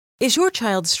Is your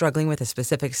child struggling with a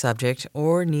specific subject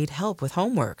or need help with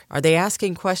homework? Are they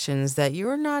asking questions that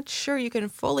you're not sure you can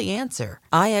fully answer?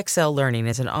 IXL Learning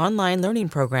is an online learning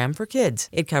program for kids.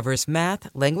 It covers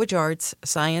math, language arts,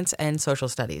 science, and social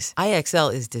studies.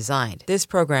 IXL is designed. This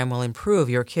program will improve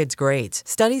your kids' grades.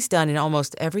 Studies done in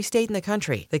almost every state in the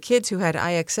country. The kids who had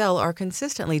IXL are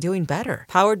consistently doing better.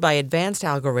 Powered by advanced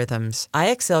algorithms,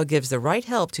 IXL gives the right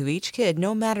help to each kid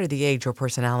no matter the age or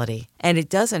personality. And it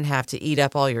doesn't have to eat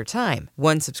up all your time.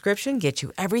 One subscription gets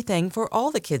you everything for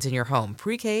all the kids in your home,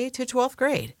 pre-K to 12th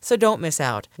grade. So don't miss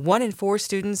out. 1 in 4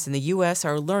 students in the U.S.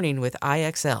 are learning with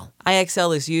IXL.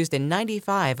 IXL is used in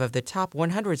 95 of the top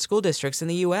 100 school districts in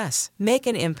the U.S. Make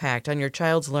an impact on your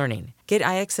child's learning. Get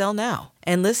IXL now.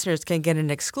 And listeners can get an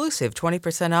exclusive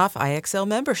 20% off IXL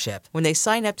membership when they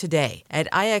sign up today at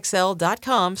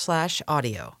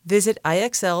IXL.com/audio. Visit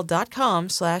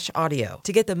IXL.com/audio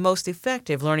to get the most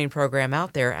effective learning program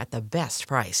out there at the best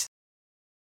price.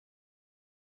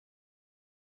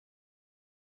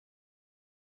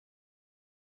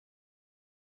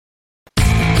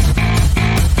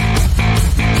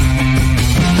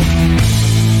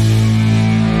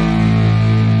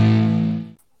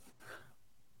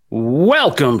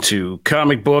 Welcome to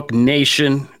Comic Book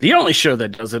Nation, the only show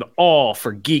that does it all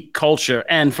for geek culture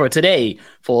and for today,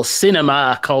 for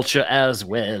cinema culture as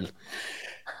well.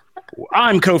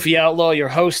 I'm Kofi Outlaw, your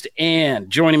host, and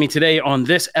joining me today on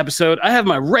this episode, I have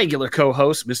my regular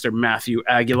co-host, Mr. Matthew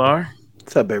Aguilar.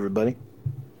 What's up, everybody?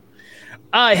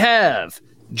 I have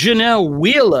Janelle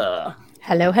Wheeler.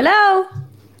 Hello, hello.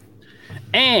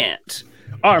 And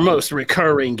our most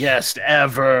recurring guest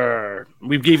ever.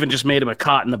 We've even just made him a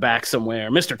cot in the back somewhere.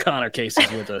 Mr. Connor Case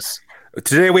is with us.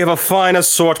 Today we have a fine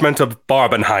assortment of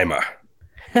Barbenheimer.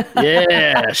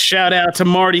 Yeah, shout out to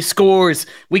Marty Scores.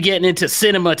 We getting into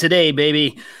cinema today,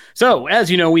 baby. So, as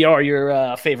you know, we are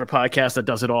your favorite podcast that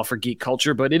does it all for geek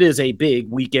culture, but it is a big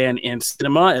weekend in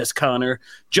cinema, as Connor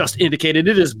just indicated.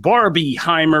 It is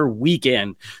Barbieheimer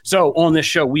weekend. So, on this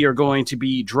show, we are going to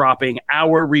be dropping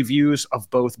our reviews of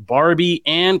both Barbie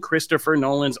and Christopher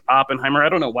Nolan's Oppenheimer. I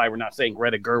don't know why we're not saying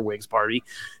Greta Gerwig's Barbie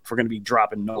if we're going to be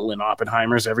dropping Nolan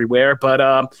Oppenheimers everywhere, but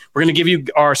we're going to give you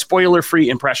our spoiler-free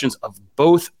impressions of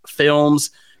both films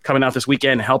coming out this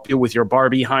weekend, help you with your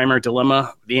Barbieheimer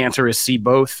dilemma. The answer is see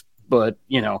both, but,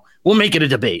 you know, we'll make it a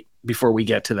debate before we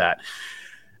get to that.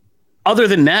 Other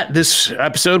than that, this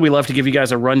episode, we love to give you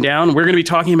guys a rundown. We're going to be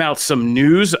talking about some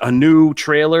news. A new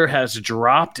trailer has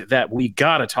dropped that we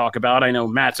got to talk about. I know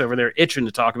Matt's over there itching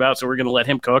to talk about, so we're going to let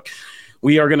him cook.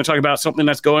 We are going to talk about something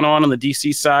that's going on the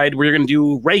DC side. We're going to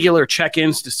do regular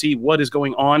check-ins to see what is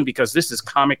going on, because this is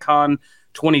Comic-Con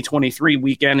 2023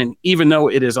 weekend, and even though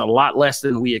it is a lot less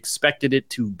than we expected it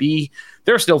to be,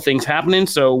 there are still things happening.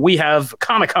 So we have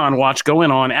Comic-Con watch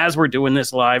going on as we're doing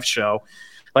this live show.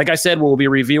 Like I said, we'll be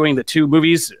reviewing the two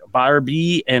movies,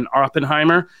 Barbie and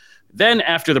Oppenheimer. Then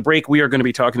after the break, we are going to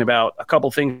be talking about a couple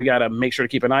things we got to make sure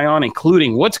to keep an eye on,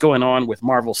 including what's going on with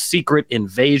Marvel's Secret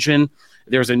Invasion.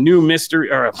 There's a new mystery.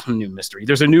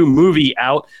 There's a new movie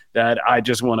out that I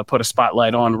just want to put a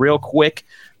spotlight on real quick.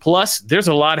 Plus, there's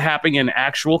a lot happening in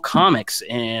actual comics,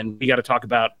 and we got to talk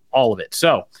about all of it.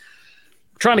 So,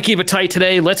 trying to keep it tight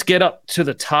today. Let's get up to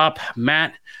the top.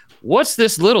 Matt, what's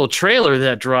this little trailer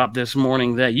that dropped this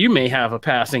morning that you may have a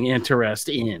passing interest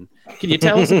in? Can you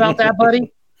tell us about that,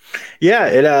 buddy? Yeah,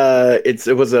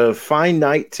 it was a fine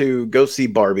night to go see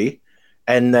Barbie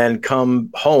and then come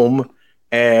home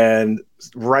and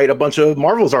write a bunch of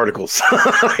Marvel's articles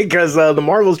because the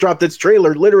Marvel's dropped its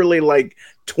trailer literally like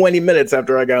 20 minutes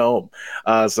after I got home.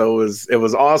 So it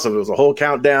was awesome. It was a whole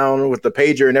countdown with the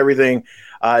pager and everything.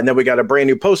 And then we got a brand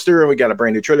new poster and we got a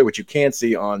brand new trailer, which you can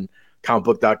see on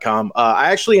comicbook.com.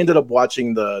 I actually ended up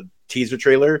watching the teaser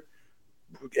trailer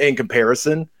in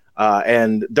comparison.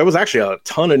 And there was actually a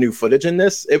ton of new footage in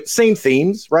this. Same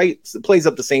themes, right? It plays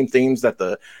up the same themes that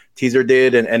the teaser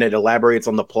did, and it elaborates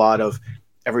on the plot of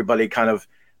everybody kind of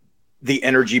the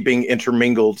energy being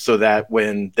intermingled so that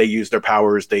when they use their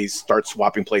powers, they start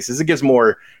swapping places. It gives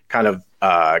more kind of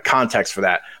context for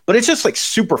that. But it's just like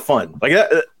super fun. Like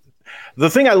the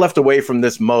thing I left away from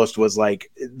this most was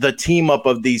like the team up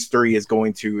of these three is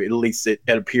going to, at least it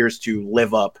appears to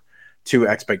live up to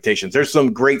expectations. There's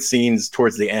some great scenes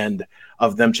towards the end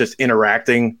of them just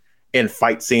interacting in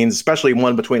fight scenes, especially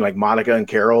one between like Monica and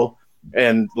Carol.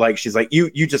 And like she's like, you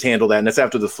just handle that. And it's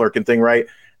after the flirting thing, right?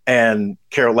 And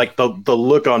Carol, like the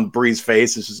look on Bree's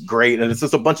face is just great. And it's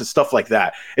just a bunch of stuff like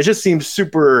that. It just seems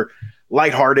super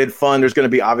lighthearted, fun. There's going to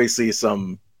be obviously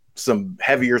some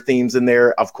heavier themes in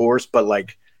there, of course, but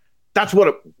like that's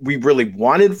what we really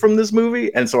wanted from this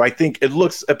movie. And so I think it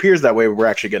appears that way. We're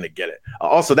actually going to get it.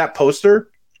 Also, that poster,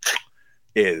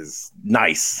 is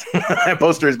nice. That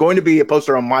poster is going to be a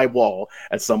poster on my wall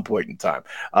at some point in time.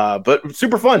 But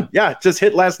super fun. Yeah, just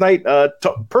hit last night.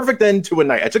 Perfect end to a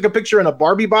night. I took a picture in a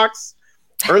Barbie box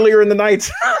earlier in the night,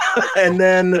 and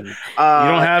then you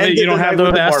don't have it. You don't have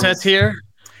those assets here.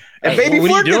 And baby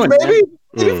what Flickers, baby.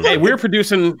 Hey, we're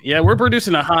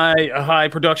producing a high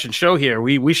production show here.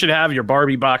 We should have your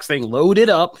Barbie box thing loaded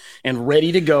up and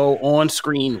ready to go on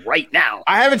screen right now.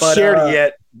 I haven't shared it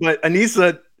yet, but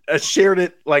Anissa shared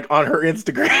it like on her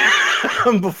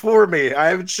Instagram before me. I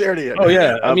haven't shared it yet. Oh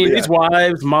yeah, I mean these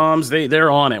wives, moms,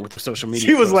 they're on it with the social media.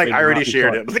 She was like, I already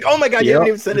shared it. I was like, oh my god, you haven't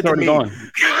even sent it to me.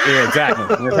 Yeah,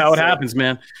 exactly. That's how it happens,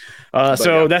 man.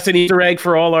 So that's an Easter egg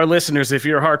for all our listeners. If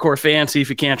you're a hardcore fan, see if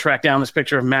you can't track down this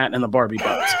picture of Matt and the Barbie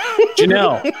box.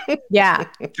 Janelle. Yeah.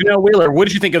 Janelle Wheeler, what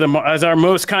did you think of as our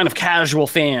most kind of casual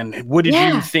fan? What did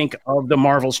you think of the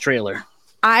Marvels trailer?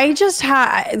 Can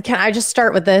I just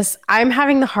start with this? I'm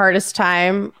having the hardest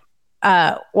time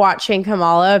watching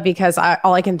Kamala because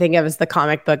all I can think of is the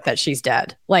comic book that she's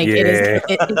dead. Like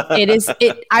it is.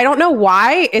 I don't know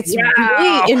why it's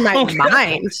really in my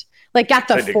mind. Like at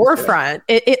the forefront,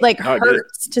 it like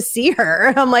hurts to see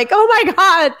her. I'm like, oh my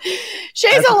god,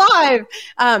 she's alive.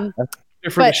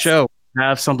 For the show,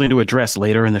 have something to address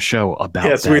later in the show about.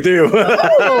 Yes, we do.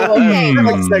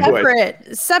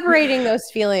 Separating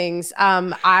those feelings.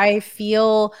 I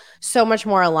feel so much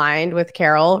more aligned with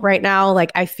Carol right now.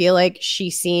 Like I feel like she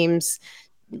seems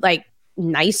like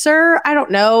nicer, I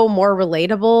don't know, more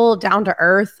relatable, down to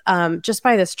earth. Just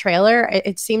by this trailer,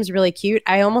 it seems really cute.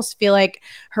 I almost feel like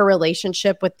her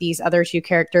relationship with these other two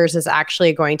characters is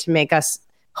actually going to make us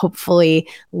hopefully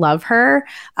love her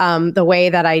the way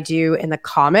that I do in the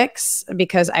comics,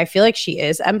 because I feel like she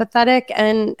is empathetic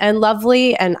and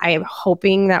lovely, and I am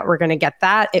hoping that we're going to get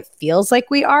that. It feels like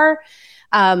we are.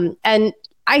 And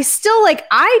I still like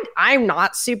I'm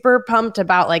not super pumped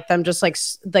about like them just like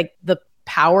the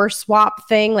power swap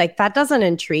thing. Like that doesn't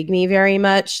intrigue me very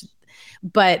much,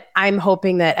 but I'm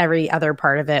hoping that every other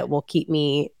part of it will keep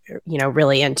me,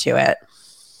 really into it.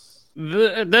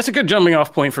 That's a good jumping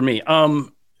off point for me.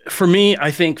 For me,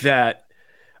 I think that,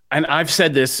 and I've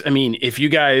said this, I mean, if you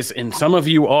guys, and some of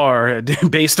you are,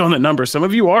 based on the numbers, some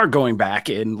of you are going back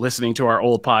and listening to our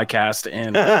old podcast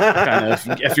and kind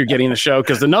of, if you're getting the show,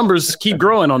 because the numbers keep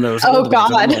growing on those. Oh,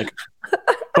 God.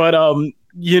 But,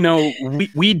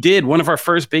 we did, one of our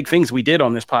first big things we did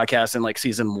on this podcast in like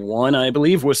season 1, I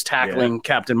believe, was tackling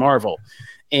Captain Marvel.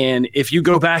 And if you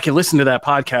go back and listen to that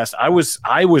podcast, I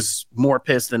was more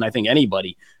pissed than I think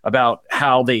anybody about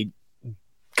how they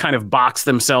kind of box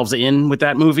themselves in with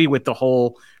that movie, with the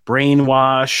whole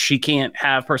brainwash. She can't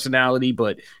have personality,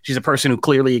 but she's a person who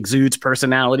clearly exudes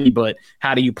personality. But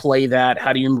how do you play that?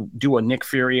 How do you do a Nick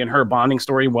Fury and her bonding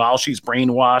story while she's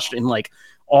brainwashed? And like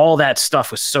all that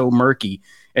stuff was so murky.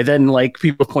 And then like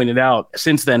people pointed out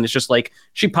since then, it's just like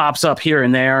she pops up here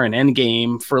and there in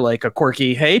Endgame for like a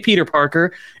quirky, hey, Peter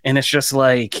Parker. And it's just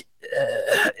like,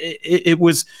 it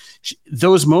was,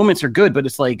 those moments are good, but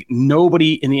it's like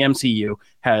nobody in the MCU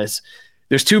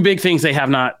there's two big things they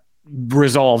have not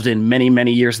resolved in many,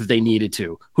 many years that they needed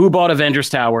to. Who bought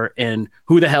Avengers Tower and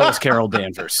who the hell is Carol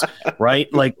Danvers,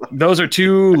 right? Like those are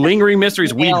two lingering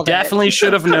mysteries we definitely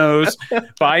should have known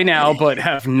by now, but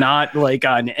have not like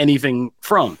gotten anything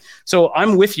from. So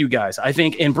I'm with you guys. I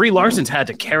think, and Brie Larson's had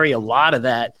to carry a lot of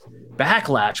that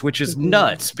backlash, which is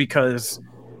nuts because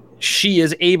she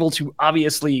is able to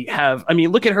obviously have, I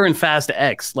mean, look at her in Fast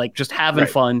X, like just having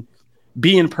fun,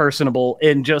 being personable,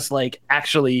 and just like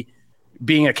actually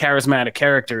being a charismatic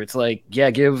character. It's like, yeah,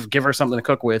 give her something to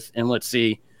cook with and let's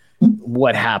see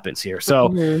what happens here.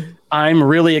 So I'm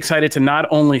really excited to not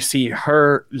only see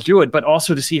her do it, but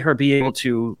also to see her be able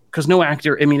to, because no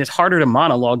actor, I mean, it's harder to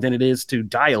monologue than it is to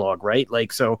dialogue, right?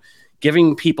 Like, so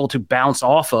giving people to bounce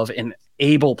off of and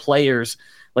able players,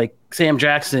 like Sam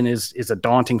Jackson is a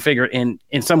daunting figure. And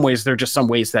in some ways, there are just some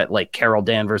ways that like Carol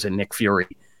Danvers and Nick Fury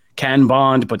can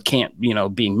bond, but can't,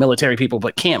 being military people,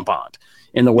 but can't bond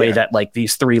in the way that like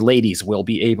these three ladies will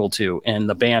be able to, and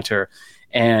the banter.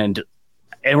 And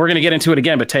we're going to get into it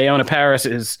again, but Teyonah Parris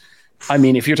is, I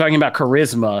mean, if you're talking about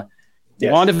charisma,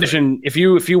 WandaVision, if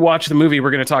you watch the movie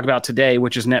we're going to talk about today,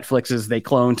 which is Netflix's They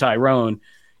Clone Tyrone,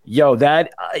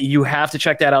 that you have to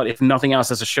check that out, if nothing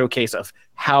else, as a showcase of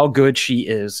how good she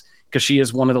is, because she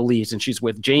is one of the leads, and she's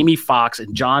with Jamie Foxx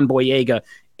and John Boyega,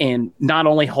 and not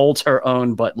only holds her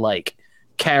own, but like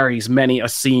carries many a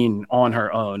scene on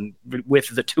her own with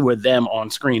the two of them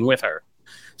on screen with her.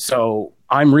 So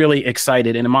I'm really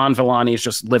excited, and Iman Vellani is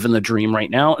just living the dream right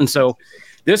now. And so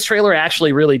this trailer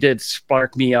actually really did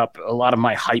spark me up a lot of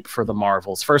my hype for the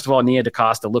Marvels. First of all, Nia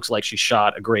DaCosta looks like she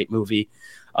shot a great movie.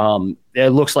 It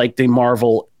looks like the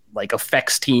Marvel like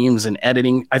effects teams and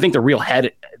editing. I think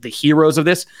the heroes of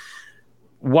this,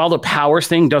 while the powers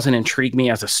thing doesn't intrigue me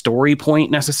as a story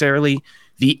point necessarily,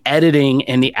 the editing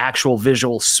and the actual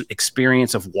visual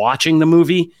experience of watching the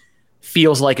movie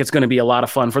feels like it's going to be a lot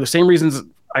of fun for the same reasons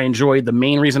the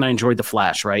main reason I enjoyed The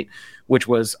Flash, right? Which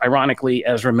was ironically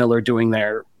Ezra Miller doing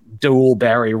their dual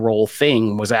Barry role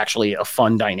thing was actually a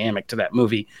fun dynamic to that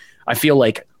movie. I feel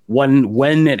like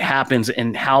when it happens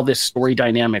and how this story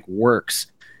dynamic works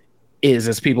is,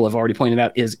 as people have already pointed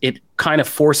out, is it kind of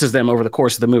forces them over the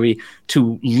course of the movie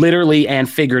to literally and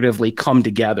figuratively come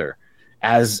together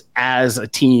as a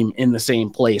team in the same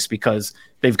place, because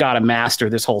they've got to master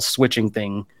this whole switching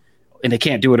thing, and they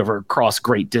can't do it across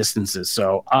great distances.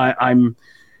 So I'm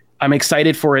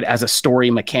excited for it as a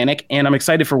story mechanic, and I'm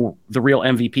excited for the real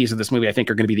MVPs of this movie. I think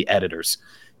are going to be the editors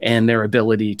and their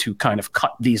ability to kind of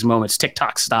cut these moments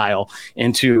TikTok style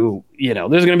into, there's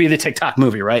going to be the TikTok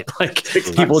movie, right? Like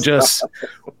TikTok people just,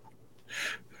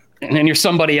 and then you're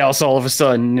somebody else all of a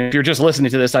sudden. If you're just listening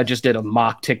to this, I just did a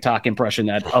mock TikTok impression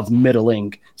of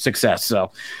middling success.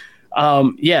 So,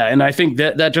 and I think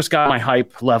that just got my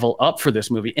hype level up for this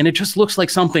movie. And it just looks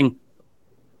like something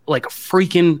like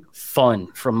freaking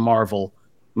fun from Marvel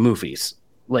movies.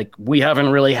 Like we haven't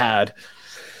really had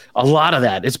a lot of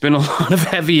that. It's been a lot of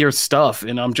heavier stuff,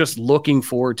 and I'm just looking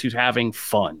forward to having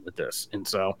fun with this. And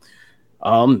so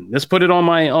this put it on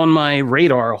my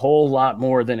radar a whole lot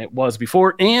more than it was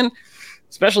before, and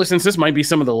especially since this might be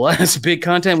some of the last big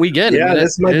content we get. Yeah,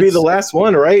 this might be the last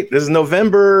one, right? This is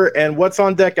November, and what's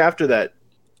on deck after that?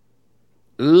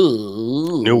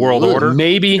 Ooh, New World Order,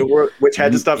 maybe, which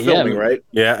had to stop filming, right?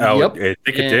 Yeah, I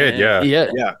think it did. Yeah.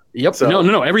 Yep. So,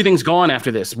 no. Everything's gone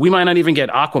after this. We might not even get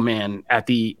Aquaman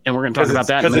and we're going to talk about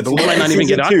that. But we might not even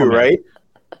get Aquaman, right?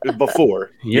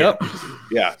 Before. Yep.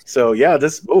 Yeah. So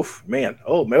this. Oof, man.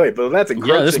 Oh, wait, but that's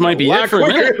incredible. Yeah, this might be it for a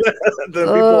minute. The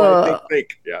people I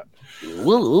think. Yeah.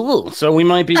 So we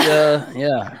might be.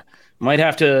 Might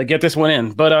have to get this one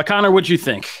in. But Connor, what'd you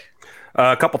think?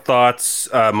 A couple thoughts.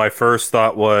 My first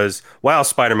thought was, wow,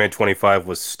 Spider-Man 25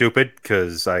 was stupid,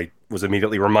 because I was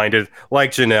immediately reminded,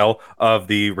 like Janelle, of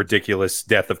the ridiculous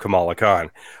death of Kamala Khan.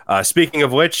 Speaking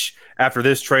of which, after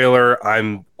this trailer,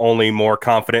 I'm only more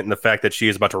confident in the fact that she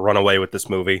is about to run away with this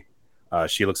movie.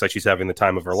 She looks like she's having the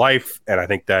time of her life, and I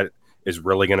think that is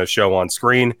really going to show on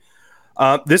screen.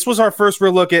 This was our first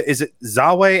real look at, is it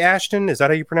Zawe Ashton? Is that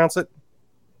how you pronounce it?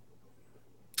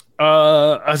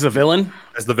 As the villain,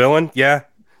 yeah.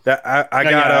 That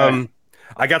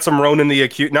I got some Ronan the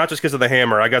Accuser, not just because of the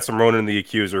hammer. I got some Ronan the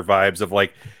Accuser vibes of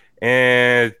like,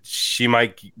 she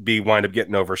might wind up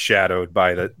getting overshadowed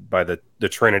by the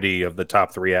trinity of the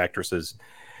top three actresses,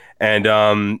 and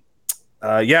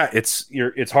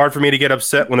it's hard for me to get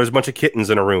upset when there's a bunch of kittens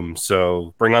in a room.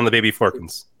 So bring on the baby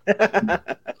Flurkins.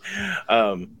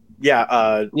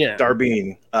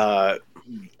 Darbine.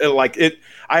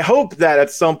 I hope that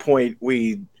at some point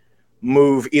we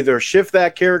shift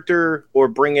that character or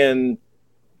bring in,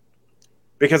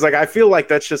 because I feel like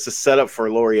that's just a setup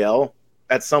for L'Oreal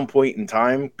at some point in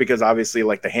time, because obviously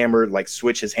the hammer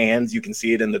switches hands. You can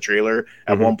see it in the trailer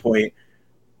at one point.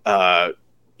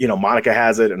 Monica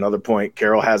has it, another point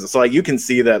Carol has it. So you can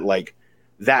see that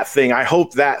that thing. I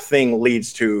hope that thing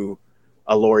leads to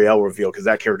a L'Oreal reveal, because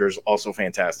that character is also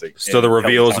fantastic. So the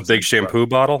reveal is a big shampoo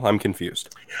bottle? I'm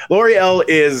confused. L'Oreal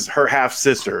is her half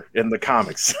sister in the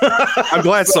comics. I'm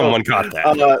glad someone caught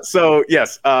that.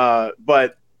 Yes,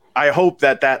 but I hope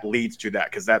that leads to that,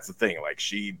 because that's the thing.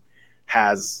 She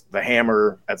has the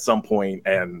hammer at some point,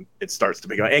 and it starts to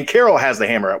become. And Carol has the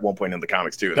hammer at one point in the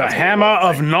comics too. The hammer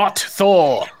of not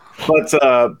Thor.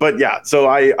 But yeah, so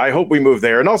I hope we move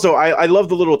there. And also I love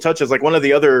the little touches, one of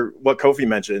the other, what Kofi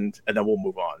mentioned, and then we'll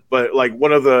move on. But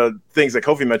one of the things that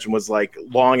Kofi mentioned was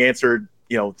long answered,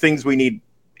 things we need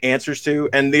answers to.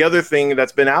 And the other thing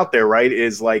that's been out there, right,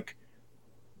 is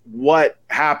what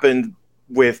happened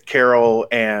with Carol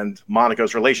and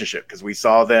Monica's relationship, because we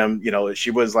saw them,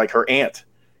 she was her aunt,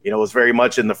 it was very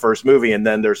much in the first movie. And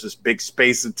then there's this big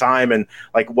space of time, and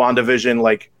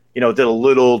WandaVision, did a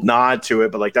little nod to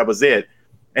it, but that was it.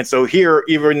 And so here,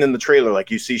 even in the trailer,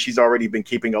 you see she's already been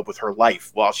keeping up with her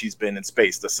life while she's been in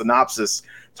space. The synopsis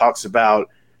talks about,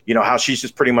 how she's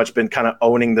just pretty much been kind of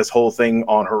owning this whole thing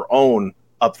on her own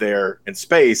up there in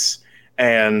space.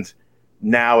 And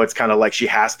now it's kind of she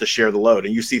has to share the load.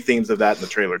 And you see themes of that in the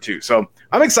trailer too. So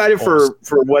I'm excited for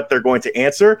what they're going to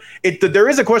answer. There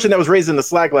is a question that was raised in the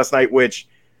Slack last night,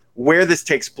 where this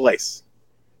takes place.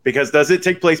 Because does it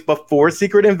take place before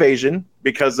Secret Invasion?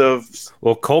 Because of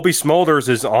Colby Smulders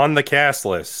is on the cast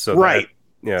list, so right.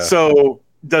 Yeah. So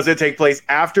does it take place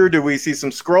after? Do we see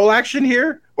some scroll action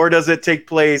here, or does it take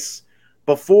place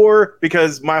before?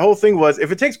 Because my whole thing was,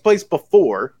 if it takes place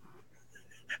before,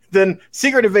 then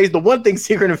Secret Invasion, the one thing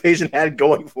Secret Invasion had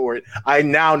going for it, I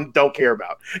now don't care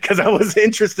about, because I was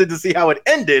interested to see how it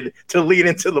ended to lead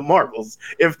into the Marvels.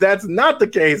 If that's not the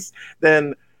case,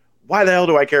 then why the hell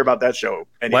do I care about that show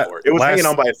anymore? It was hanging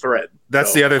on by a thread.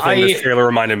 That's the other thing this trailer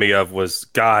reminded me of was,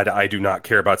 God, I do not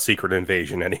care about Secret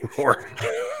Invasion anymore.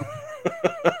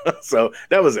 So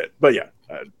that was it. But yeah.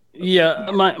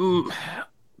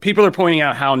 People are pointing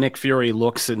out how Nick Fury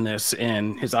looks in this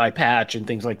and his eye patch and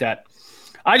things like that.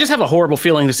 I just have a horrible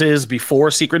feeling this is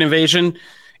before Secret Invasion,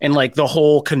 and like the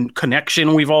whole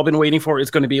connection we've all been waiting for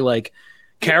is going to be like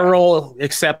Carol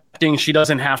accepting she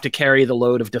doesn't have to carry the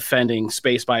load of defending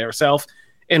space by herself.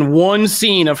 And one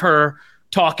scene of her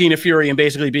talking to Fury and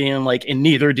basically being like, and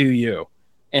neither do you.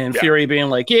 And Fury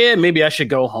being like, yeah, maybe I should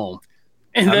go home.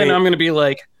 And then I'm going to be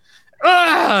like,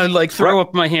 throw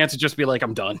up my hands and just be like,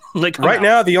 I'm done. Like right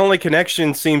now, the only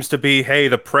connection seems to be, hey,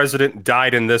 the president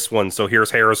died in this one, so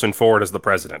here's Harrison Ford as the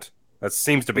president. That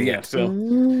seems to be it. So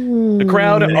the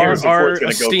crowd are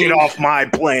going to go get off my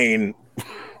plane.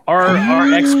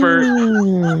 Our expert,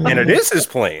 and it is his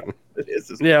plane.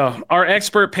 Our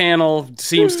expert panel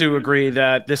seems to agree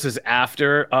that this is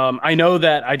after. I know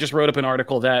that I just wrote up an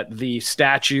article that the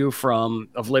statue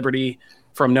of Liberty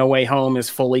from No Way Home is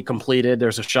fully completed.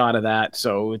 There's a shot of that,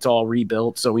 so it's all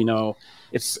rebuilt. So we know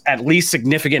it's at least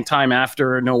significant time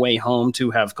after No Way Home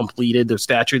to have completed the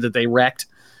statue that they wrecked.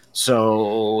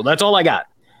 So that's all I got,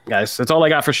 guys. That's all I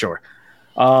got for sure.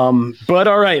 But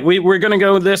all right, we're gonna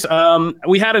go with this.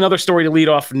 We had another story to lead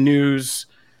off news,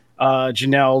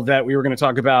 Janelle, that we were going to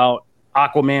talk about.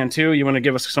 Aquaman 2. You want to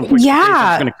give us some quick? Yeah,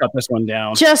 I'm going to cut this one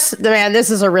down. This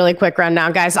is a really quick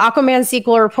rundown, guys. Aquaman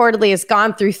sequel reportedly has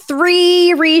gone through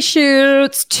 3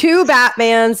 reshoots, 2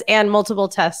 Batmans, and multiple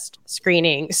test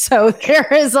screenings. So there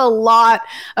is a lot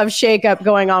of shakeup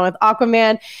going on with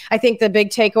Aquaman. I think the big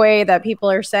takeaway that people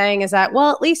are saying is that,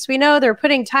 well, at least we know they're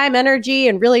putting time, energy,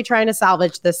 and really trying to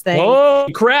salvage this thing. Oh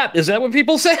crap! Is that what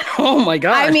people say? Oh my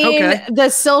god! I mean, the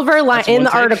silver line in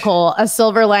the article, a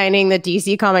silver lining that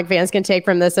DC comic fans can take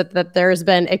from this, that there's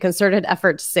been a concerted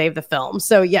effort to save the film.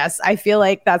 So yes, I feel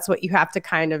like that's what you have to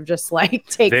kind of just like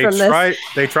take from this.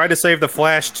 They tried to save the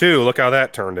Flash too. Look how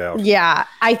that turned out. Yeah,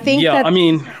 I think. Yeah, I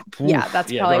mean,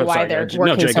 that's probably why they're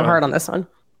working so hard on this one.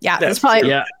 Yeah, that's probably.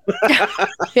 Yeah,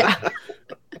 yeah.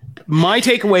 My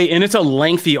takeaway, and it's a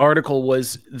lengthy article,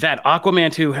 was that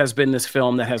Aquaman 2 has been this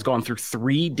film that has gone through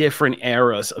 3 different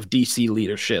eras of DC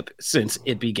leadership since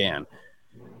it began.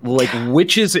 Like,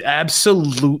 which is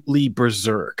absolutely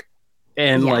berserk.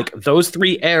 And like those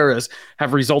 3 eras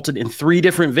have resulted in 3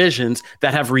 different visions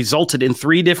that have resulted in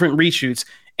 3 different reshoots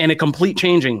and a complete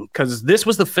changing. Because this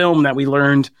was the film that we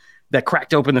learned that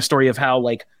cracked open the story of how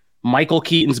like Michael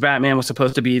Keaton's Batman was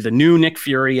supposed to be the new Nick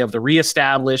Fury of the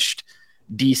reestablished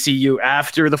DCU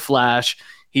after the Flash.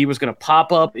 He was going to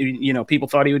pop up. You know, people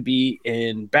thought he would be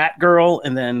in Batgirl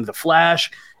and then the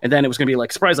Flash. And then it was going to be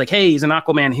like, surprise, like, hey, he's an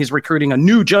Aquaman. He's recruiting a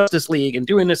new Justice League and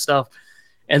doing this stuff.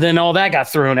 And then all that got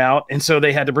thrown out. And so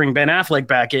they had to bring Ben Affleck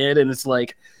back in. And it's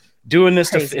like doing this.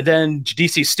 Then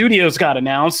DC Studios got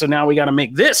announced. So now we got to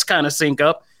make this kind of sync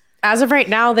up. As of right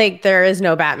now, there is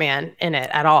no Batman in it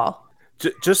at all.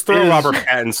 Just throw Robert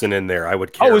Pattinson in there. I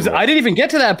would care. I didn't even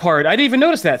get to that part. I didn't even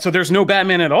notice that. So there's no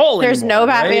Batman at all. There's anymore, no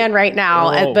Batman right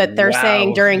now. But they're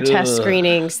saying during Ugh. test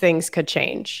screenings, things could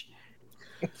change.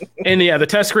 And the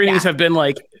test screenings have been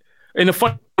like, and the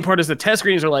fun part is the test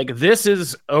screenings are like, this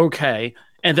is okay.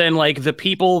 And then like the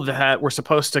people that were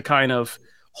supposed to kind of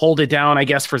hold it down, I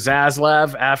guess, for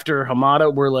Zaslav after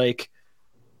Hamada were like,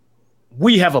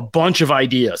 we have a bunch of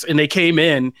ideas. And they came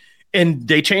in and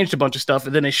they changed a bunch of stuff.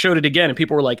 And then they showed it again. And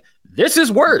people were like, this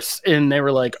is worse. And they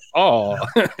were like, oh.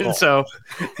 And so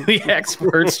the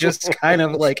experts just kind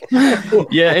of like,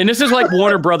 yeah. And this is like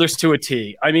Warner Brothers to a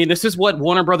T. I mean, this is what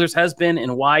Warner Brothers has been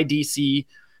and why DC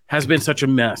has been such a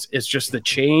mess. It's just the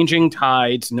changing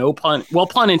tides, no pun, well,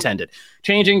 pun intended.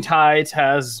 Changing tides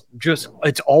has just,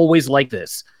 it's always like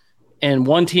this. And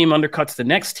one team undercuts the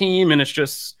next team. And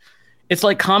it's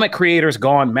like comic creators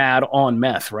gone mad on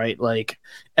meth, right? Like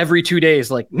every 2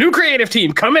 days, like new creative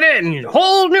team coming in,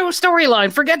 whole new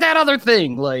storyline. Forget that other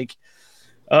thing. Like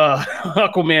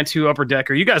Aquaman 2 Upper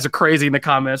Decker. You guys are crazy in the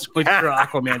comments with your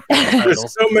Aquaman.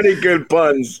 There's so many good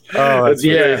puns. Oh, that's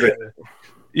amazing.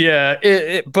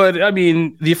 Yeah, but I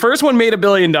mean, the first one made $1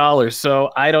 billion,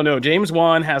 so I don't know. James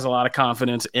Wan has a lot of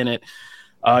confidence in it.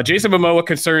 Jason Momoa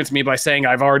concerns me by saying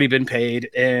I've already been paid,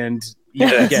 and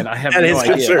again, I have no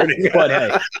idea. Concerning.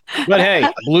 But hey,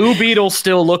 Blue Beetle's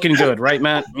still looking good, right,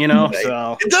 Matt?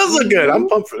 So it does look good. I'm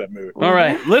pumped for that movie. all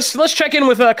right, let's check in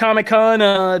with Comic-Con.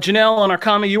 Janelle, on our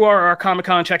comic, you are our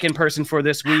Comic-Con check-in person for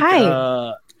this week.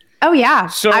 Hi. Oh yeah.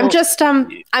 So I'm just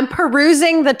I'm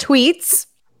perusing the tweets.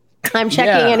 I'm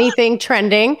checking anything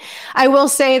trending. I will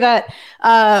say that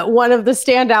one of the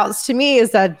standouts to me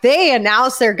is that they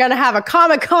announced they're going to have a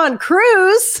Comic-Con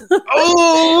cruise.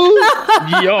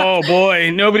 Yo,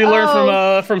 boy, nobody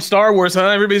learned from Star Wars, huh?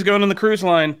 Everybody's going on the cruise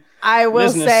line. I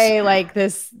will say, like,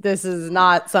 this is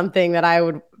not something that I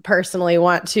would personally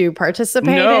want to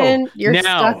participate in.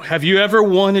 Have you ever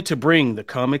wanted to bring the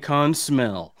Comic-Con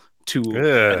smell to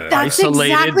That's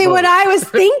exactly what I was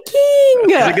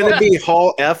thinking. Is it going to be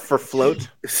Hall F for float?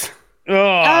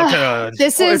 God.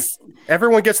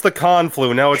 Everyone gets the con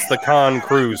flu. Now it's the con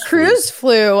cruise. Cruise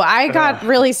flu. I got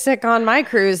really sick on my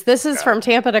cruise. This is from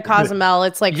Tampa to Cozumel.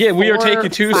 It's like we are taking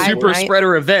 2 super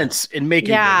spreader events and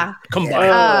making them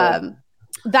combine.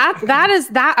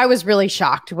 That I was really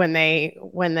shocked when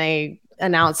they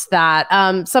announced that.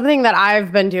 Something that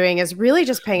I've been doing is really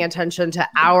just paying attention to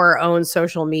our own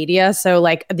social media. So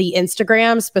like the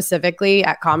Instagram specifically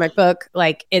at Comic Book,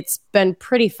 like it's been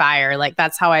pretty fire. Like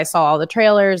that's how I saw all the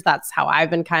trailers. That's how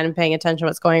I've been kind of paying attention to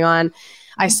what's going on.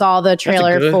 I saw the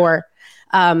trailer for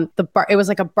it was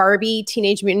like a Barbie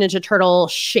Teenage Mutant Ninja Turtle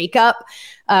shakeup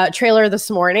trailer this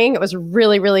morning. It was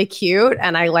really, really cute.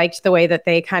 And I liked the way that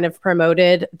they kind of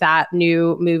promoted that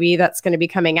new movie that's going to be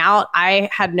coming out. I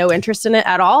had no interest in it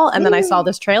at all. And then I saw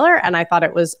this trailer and I thought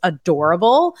it was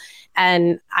adorable.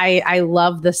 And I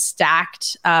love the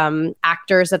stacked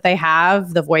actors that they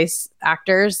have, the voice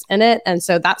actors in it. And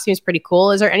so that seems pretty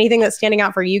cool. Is there anything that's standing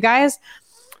out for you guys?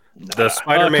 The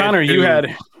Spider-Man Connor, you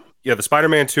had... Yeah, the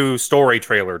Spider-Man 2 story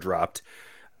trailer dropped.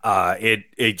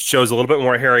 It shows a little bit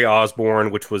more Harry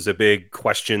Osborn, which was a big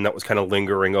question that was kind of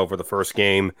lingering over the first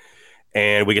game.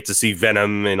 And we get to see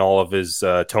Venom in all of his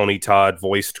Tony Todd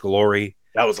voiced glory.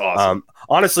 That was awesome.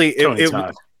 Honestly,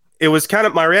 it was kind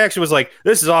of, my reaction was like,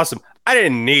 this is awesome. I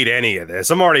didn't need any of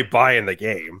this. I'm already buying the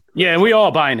game. Yeah, we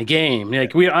all buying the game.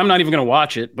 Like I'm not even going to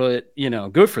watch it, but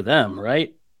good for them,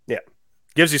 right? Yeah,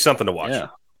 gives you something to watch.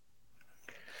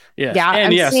 Yeah,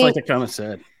 and like the comment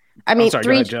said. I mean,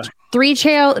 three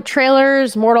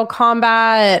trailers, Mortal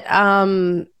Kombat.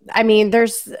 I mean,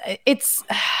 it's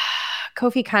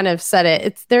Kofi kind of said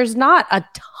it. There's not a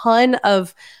ton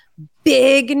of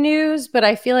big news, but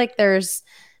I feel like there's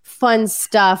fun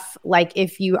stuff. Like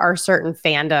if you are certain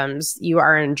fandoms, you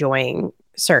are enjoying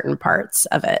certain parts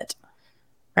of it.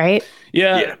 Right?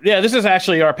 Yeah. This is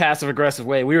actually our passive aggressive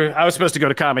way. I was supposed to go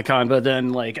to Comic-Con, but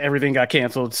then like everything got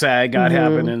canceled. SAG got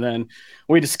happened, and then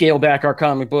we had to scale back our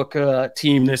comic book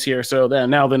team this year. So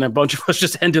then a bunch of us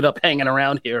just ended up hanging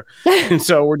around here, and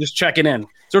so we're just checking in.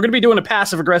 So we're going to be doing a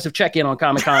passive aggressive check-in on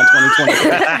Comic-Con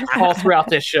 2020 all throughout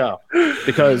this show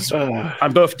because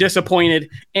I'm both disappointed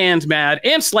and mad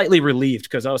and slightly relieved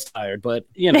because I was tired. But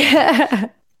it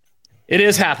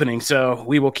is happening, so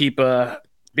we will keep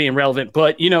being relevant.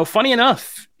 But funny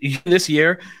enough, this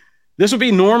year this would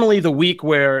be normally the week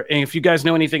where, and if you guys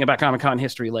know anything about Comic-Con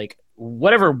history, like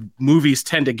whatever movies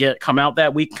tend to come out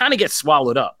that week kind of gets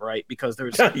swallowed up, right? Because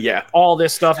there's all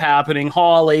this stuff happening.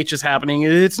 Hall H is happening.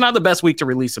 It's not the best week to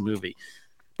release a movie.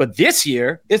 But this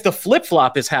year, the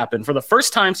flip-flop has happened for the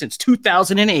first time since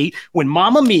 2008 when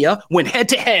Mamma Mia went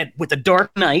head-to-head with The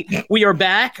Dark Knight. We are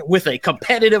back with a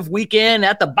competitive weekend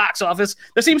at the box office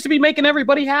that seems to be making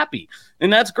everybody happy.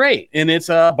 And that's great. And it's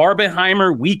a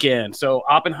Barbenheimer weekend. So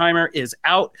Oppenheimer is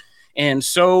out, and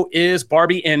so is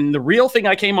Barbie. And the real thing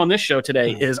I came on this show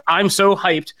today is I'm so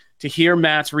hyped to hear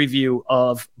Matt's review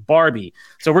of Barbie.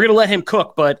 So we're going to let him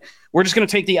cook, but we're just going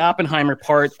to take the Oppenheimer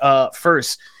part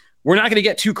first. We're not going to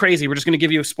get too crazy. We're just going to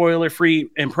give you spoiler-free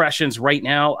impressions right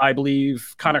now. I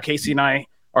believe Connor Casey and I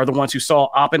are the ones who saw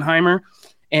Oppenheimer.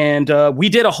 And we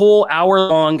did a whole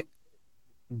hour-long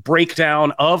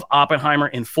breakdown of Oppenheimer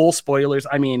in full spoilers.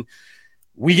 I mean,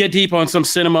 we get deep on some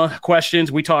cinema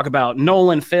questions. We talk about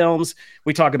Nolan films.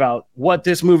 We talk about what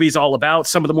this movie's all about,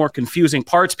 some of the more confusing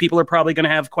parts people are probably going to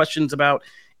have questions about,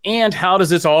 and how does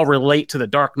this all relate to the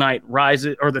Dark Knight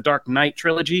Rises or the Dark Knight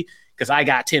trilogy? Because I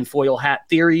got tinfoil hat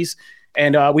theories.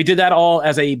 And we did that all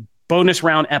as a bonus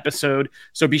round episode.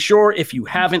 So be sure, if you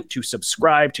haven't, to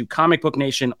subscribe to Comic Book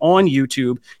Nation on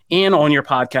YouTube and on your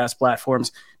podcast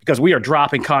platforms, because we are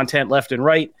dropping content left and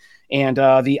right. And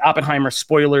the Oppenheimer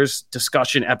spoilers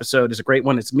discussion episode is a great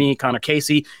one. It's me, Connor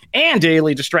Casey, and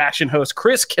Daily Distraction host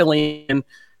Chris Killian,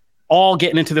 all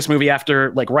getting into this movie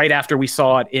right after we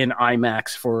saw it in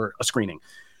IMAX for a screening.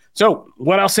 So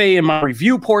what I'll say in my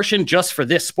review portion, just for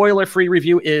this spoiler-free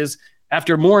review, is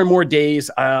after more and more days,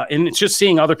 and it's just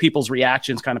seeing other people's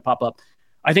reactions kind of pop up,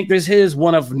 I think this is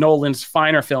one of Nolan's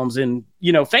finer films. And,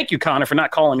 thank you, Connor, for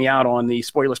not calling me out on the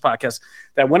Spoilers podcast,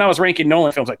 that when I was ranking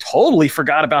Nolan films, I totally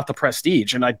forgot about The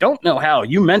Prestige. And I don't know how.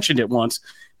 You mentioned it once,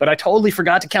 but I totally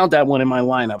forgot to count that one in my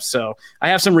lineup. So I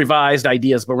have some revised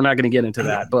ideas, but we're not going to get into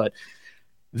that. But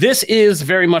this is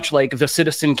very much like the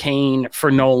Citizen Kane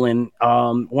for Nolan,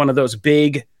 one of those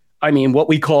big, what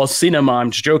we call cinema.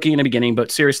 I'm just joking in the beginning,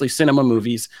 but seriously, cinema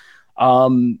movies.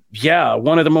 One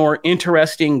of the more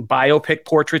interesting biopic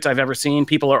portraits I've ever seen.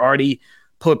 People are already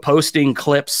posting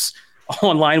clips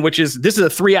online, this is a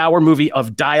 3-hour movie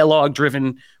of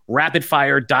dialogue-driven,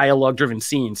 rapid-fire, dialogue-driven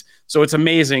scenes. So it's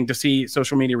amazing to see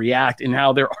social media react and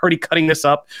how they're already cutting this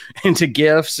up into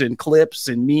GIFs and clips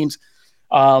and memes.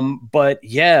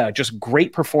 Just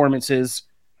great performances,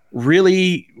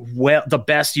 really the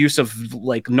best use of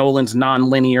like Nolan's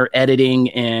non-linear editing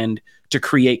and to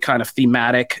create kind of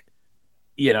thematic,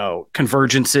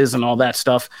 convergences and all that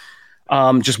stuff.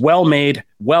 Just well made,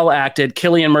 well acted.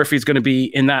 Cillian Murphy's going to be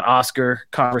in that Oscar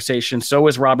conversation. So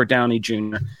is Robert Downey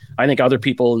Jr. I think other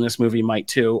people in this movie might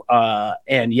too.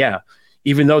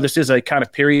 Even though this is a kind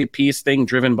of period piece thing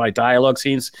driven by dialogue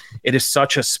scenes, it is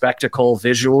such a spectacle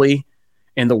visually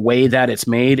in the way that it's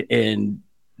made, and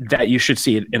that you should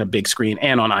see it in a big screen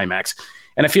and on IMAX.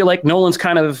 And I feel like Nolan's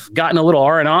kind of gotten a little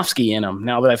Aronofsky in him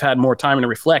now that I've had more time to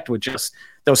reflect with just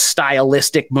those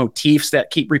stylistic motifs that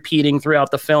keep repeating throughout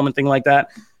the film and things like that.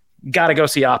 Got to go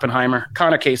see Oppenheimer.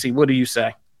 Connor Casey, what do you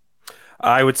say?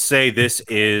 I would say this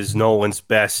is Nolan's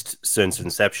best since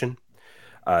Inception.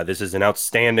 This is an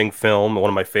outstanding film, one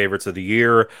of my favorites of the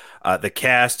year. The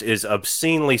cast is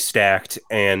obscenely stacked,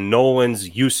 and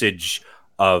Nolan's usage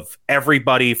of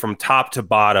everybody from top to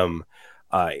bottom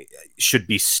should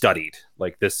be studied.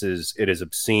 Like it is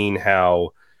obscene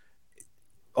how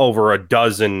over a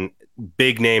dozen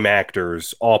big name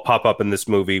actors all pop up in this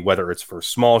movie, whether it's for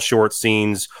small short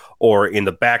scenes or in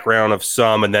the background of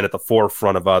some and then at the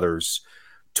forefront of others,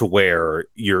 to where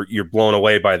you're blown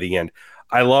away by the end.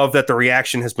 I love that the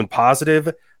reaction has been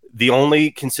positive. The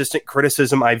only consistent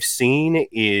criticism I've seen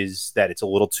is that it's a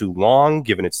little too long,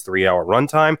 given its 3-hour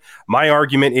runtime. My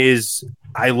argument is,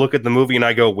 I look at the movie and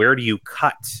I go, where do you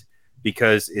cut?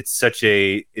 Because it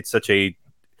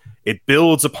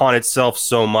builds upon itself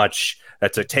so much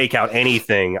that to take out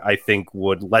anything, I think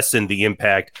would lessen the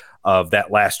impact of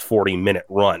that last 40-minute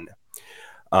run.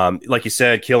 Like you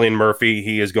said, Cillian Murphy,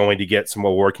 he is going to get some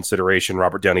award consideration.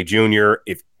 Robert Downey Jr.,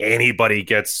 if anybody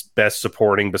gets Best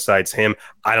Supporting besides him,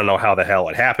 I don't know how the hell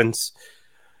it happens.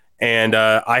 And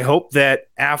I hope that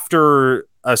after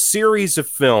a series of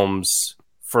films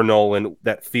for Nolan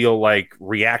that feel like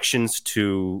reactions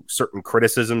to certain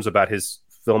criticisms about his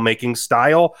filmmaking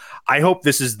style, I hope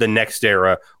this is the next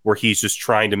era where he's just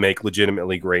trying to make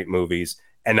legitimately great movies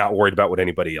and not worried about what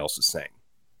anybody else is saying.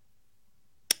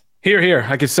 Here.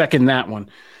 I could second that one.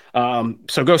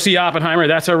 So go see Oppenheimer.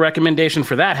 That's our recommendation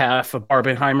for that half of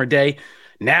Barbenheimer Day.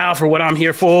 Now for what I'm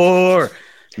here for.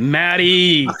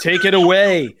 Maddie, take it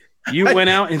away. You went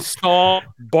out and saw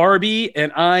Barbie,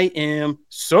 and I am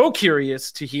so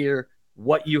curious to hear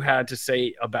what you had to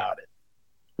say about it.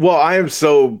 Well, I am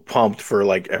so pumped for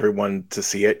like everyone to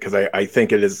see it, because I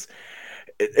think it's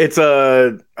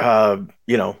a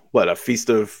a feast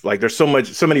of, like, there's so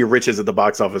many riches at the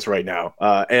box office right now,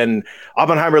 and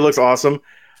Oppenheimer looks awesome.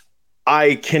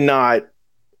 I cannot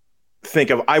think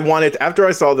of, after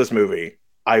I saw this movie,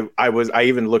 I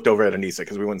even looked over at Anissa,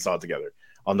 because we went and saw it together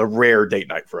on the rare date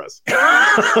night for us.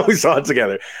 We saw it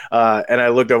together, and I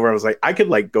looked over and I was like, I could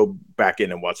like go back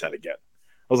in and watch that again.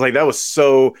 I was like, it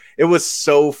was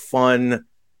so fun,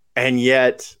 and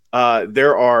yet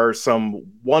there are some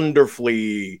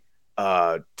wonderfully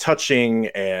touching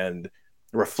and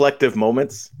reflective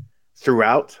moments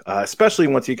throughout, especially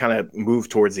once you kind of move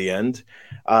towards the end.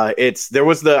 I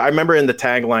remember in the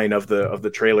tagline of the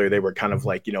trailer, they were kind of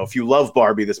like, if you love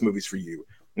Barbie, this movie's for you,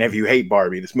 and if you hate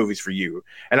Barbie, this movie's for you.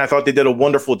 And I thought they did a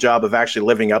wonderful job of actually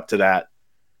living up to that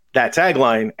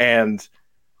tagline and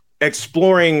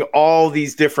exploring all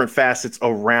these different facets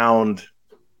around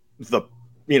the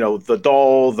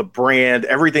doll, the brand,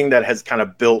 everything that has kind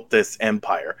of built this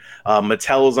empire.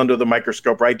 Mattel's under the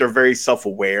microscope, right? They're very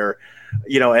self-aware,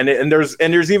 and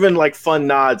there's even like fun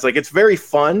nods. Like, it's very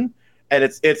fun, and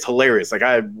it's hilarious. Like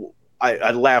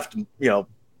I laughed,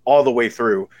 all the way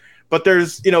through. But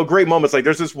there's, great moments. Like,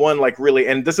 there's this one, like, really,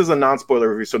 and this is a non-spoiler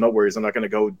review, so no worries. I'm not going to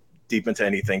go deep into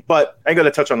anything, but I'm going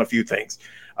to touch on a few things.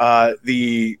 At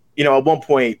one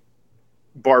point,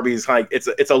 Barbie's like it's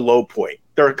a low point.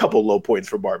 There are a couple low points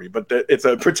for Barbie, but it's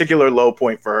a particular low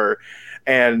point for her.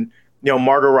 And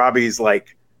Margot Robbie's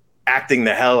like acting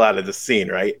the hell out of the scene,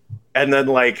 right? And then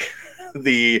like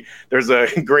there's a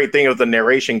great thing of the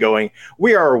narration going,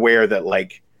 we are aware that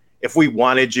like if we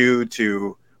wanted you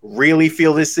to really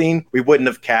feel this scene, we wouldn't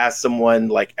have cast someone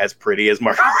like as pretty as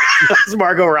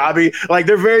Margot Robbie. Like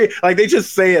they're very like they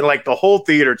just say it like the whole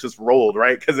theater just rolled,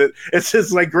 right? Because it's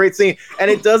just like great scene,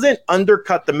 and it doesn't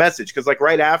undercut the message because like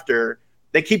right after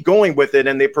they keep going with it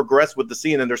and they progress with the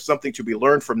scene, and there's something to be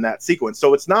learned from that sequence.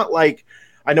 So it's not like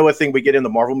I know a thing we get in the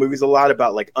Marvel movies a lot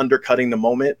about like undercutting the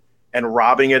moment and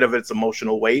robbing it of its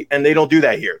emotional weight, and they don't do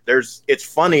that here. It's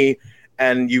funny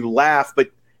and you laugh, but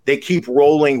they keep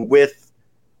rolling with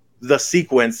the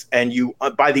sequence, and you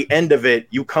by the end of it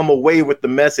you come away with the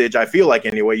message, I feel like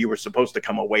anyway, you were supposed to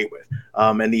come away with,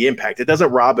 and the impact. It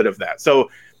doesn't rob it of that. So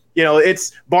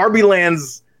it's Barbie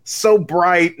Land's so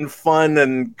bright and fun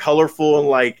and colorful, and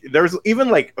like there's even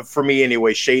like for me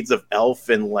anyway shades of Elf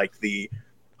and like the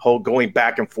whole going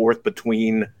back and forth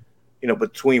between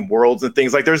worlds and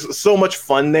things. Like there's so much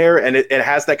fun there, and it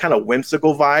has that kind of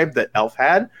whimsical vibe that Elf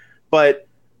had. But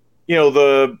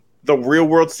the real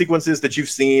world sequences that you've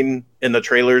seen in the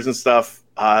trailers and stuff,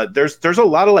 there's a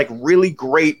lot of like really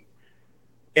great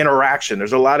interaction.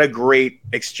 There's a lot of great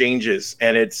exchanges,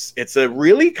 and it's a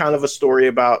really kind of a story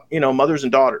about mothers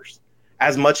and daughters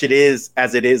as much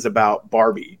as it is about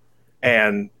Barbie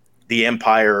and the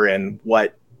empire and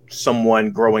what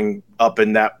someone growing up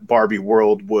in that Barbie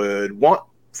world would want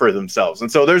for themselves.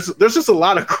 And so there's just a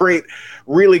lot of great,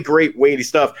 really great weighty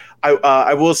stuff.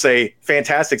 I will say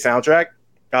fantastic soundtrack.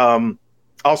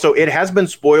 Also, it has been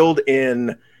spoiled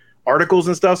in articles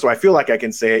and stuff, so I feel like I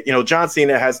can say it. John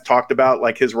Cena has talked about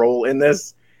like his role in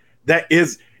this. That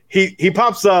is, he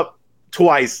pops up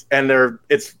twice, and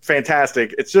it's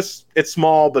fantastic. It's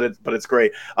small, but it's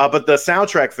great. But the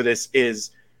soundtrack for this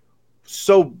is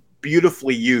so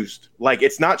beautifully used. Like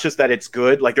it's not just that it's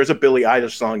good. Like there's a Billie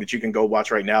Eilish song that you can go watch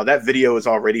right now. That video is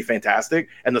already fantastic,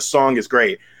 and the song is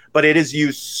great. But it is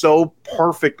used so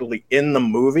perfectly in the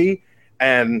movie.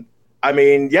 And I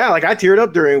mean, yeah, like I teared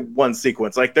up during one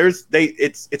sequence. Like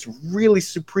it's really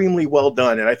supremely well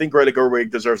done. And I think Greta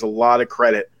Gerwig deserves a lot of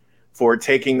credit for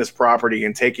taking this property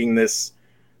and taking this,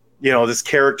 this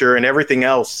character and everything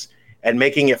else and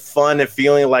making it fun and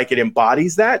feeling like it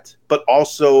embodies that, but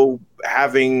also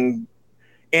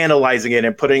analyzing it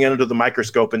and putting it under the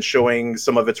microscope and showing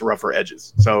some of its rougher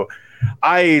edges. So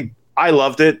I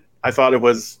loved it. I thought it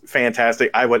was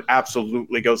fantastic. I would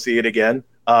absolutely go see it again.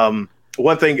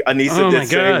 One thing Anissa did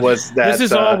say was that this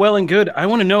is all well and good. I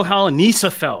want to know how Anissa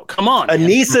felt. Come on.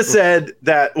 Anissa said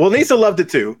that, well, Anissa loved it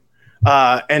too.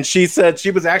 And she said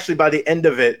she was actually, by the end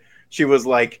of it, she was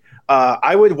like,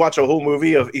 I would watch a whole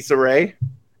movie of Issa Rae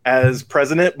as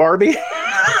President Barbie.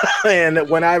 And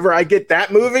whenever I get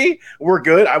that movie, we're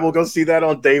good. I will go see that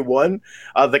on day one.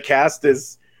 The cast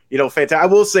is, fantastic. I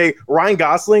will say Ryan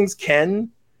Gosling's Ken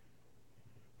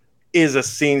is a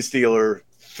scene stealer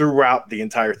throughout the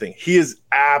entire thing. He is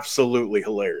absolutely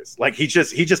hilarious. Like he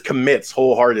just commits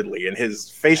wholeheartedly, and his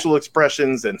facial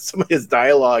expressions and some of his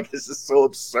dialogue is just so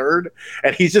absurd,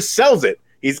 and he just sells it.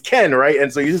 He's Ken, right?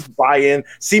 And so you just buy in.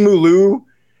 Simu Liu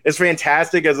is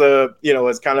fantastic as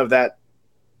as kind of that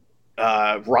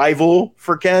rival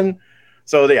for Ken.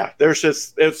 So yeah,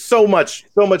 it's so much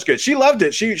good. She loved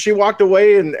it. She walked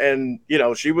away and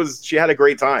she had a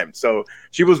great time. So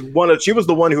she was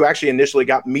the one who actually initially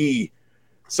got me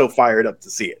so fired up to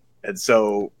see it. And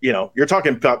so, you're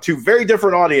talking about two very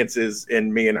different audiences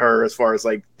in me and her as far as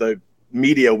like the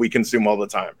media we consume all the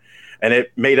time. And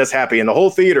it made us happy. And the whole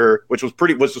theater, which was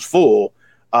just full,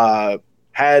 was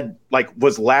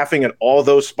laughing at all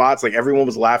those spots. Like everyone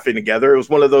was laughing together. It was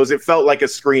one of those, it felt like a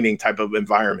screening type of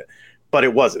environment, but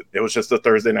it wasn't. It was just a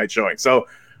Thursday night showing. So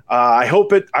I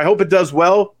hope it does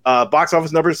well. Box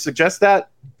office numbers suggest that.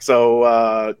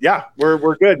 So yeah,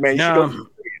 we're good, man. You should go.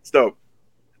 It's dope.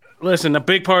 Listen, a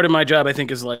big part of my job, I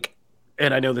think, is like,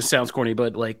 and I know this sounds corny,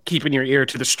 but like keeping your ear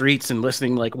to the streets and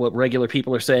listening like what regular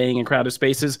people are saying in crowded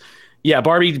spaces. Yeah,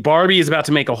 Barbie is about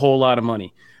to make a whole lot of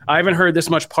money. I haven't heard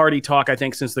this much party talk, I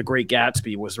think, since The Great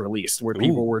Gatsby was released, where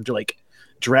people were like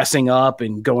dressing up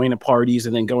and going to parties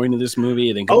and then going to this movie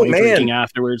and then going drinking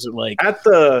afterwards. Like at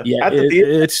the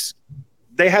theater,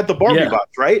 they had the Barbie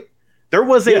box, right? There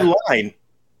was a line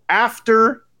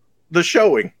after the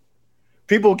showing.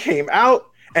 People came out.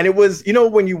 And it was,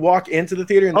 when you walk into the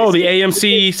theater. And the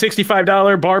AMC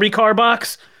 $65 Barbie car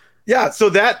box? Yeah, so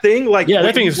that thing, like,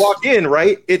 that thing walk in,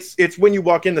 right? It's when you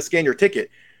walk in to scan your ticket.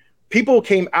 People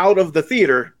came out of the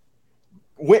theater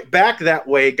went back that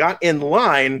way, got in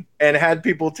line, and had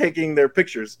people taking their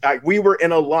pictures. We were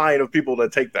in a line of people to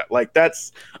take that. Like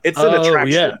it's an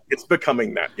attraction. Yeah. It's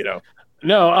becoming that, you know.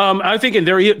 No, I'm thinking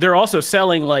they're also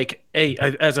selling like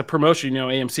as a promotion. You know,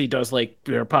 AMC does like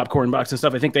their popcorn box and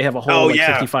stuff. I think they have a whole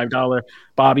 $65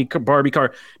 Barbie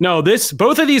car. No,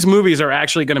 both of these movies are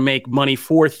actually going to make money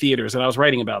for theaters, and I was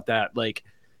writing about that. Like,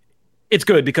 it's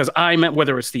good because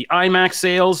whether it's the IMAX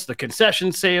sales, the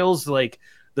concession sales, like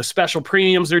the special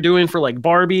premiums they're doing for like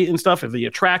Barbie and stuff, and the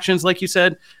attractions, like you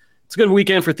said, it's a good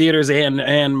weekend for theaters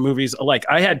and movies alike.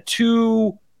 I had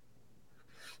 2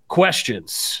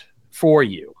 questions for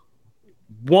you.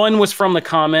 One was from the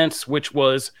comments,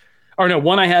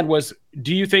 one I had was,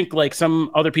 do you think like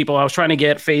some other people, I was trying to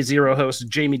get Phase Zero host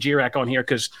Jamie Girac on here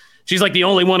because she's like the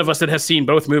only one of us that has seen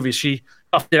both movies. She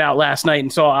puffed it out last night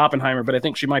and saw Oppenheimer, but I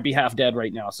think she might be half dead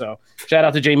right now. So shout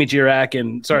out to Jamie Girac,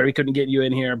 and sorry we couldn't get you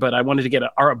in here, but I wanted to get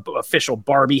our official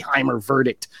Barbieheimer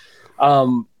verdict.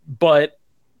 But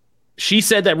she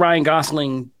said that Ryan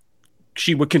Gosling,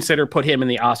 she would consider put him in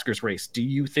the Oscars race. Do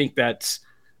you think that's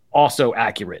also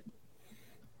accurate?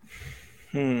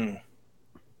 You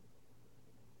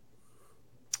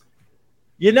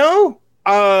know,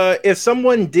 if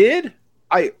someone did,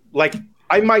 I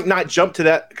might not jump to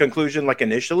that conclusion like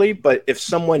initially, but if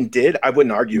someone did, I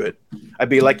wouldn't argue it. I'd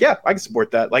be like, yeah, I can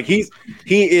support that. Like he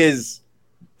is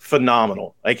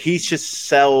phenomenal. Like he just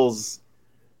sells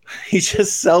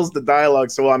the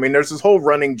dialogue so well. I mean, there's this whole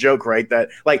running joke, right? That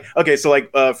like, okay, so like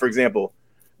for example,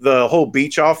 the whole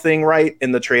beach off thing, right,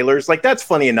 in the trailers, like that's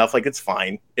funny enough, like it's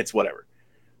fine, it's whatever.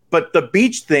 But the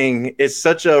beach thing is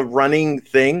such a running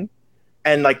thing,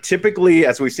 and like typically,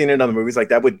 as we've seen in other movies, like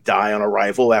that would die on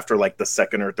arrival after like the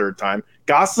second or third time.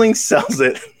 Gosling sells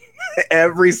it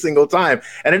every single time,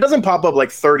 and it doesn't pop up like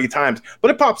 30 times,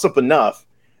 but it pops up enough,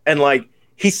 and like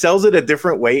he sells it a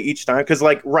different way each time. Because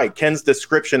like, right, Ken's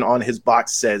description on his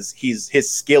box says his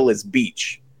skill is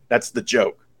beach. That's the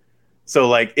joke. So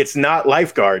like it's not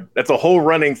lifeguard. That's a whole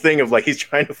running thing of like he's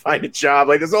trying to find a job.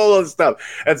 Like there's all this stuff.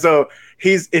 And so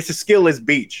his skill is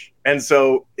beach. And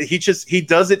so he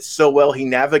does it so well. He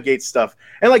navigates stuff.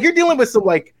 And like you're dealing with some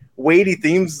like weighty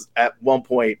themes at one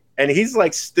point, and he's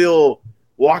like still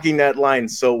walking that line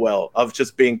so well of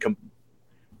just being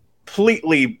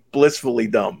completely blissfully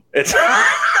dumb. It's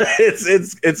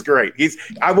it's great.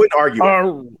 I wouldn't argue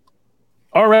it.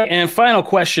 All right, and final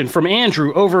question from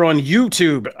Andrew over on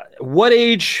YouTube.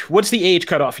 What's the age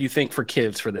cutoff you think for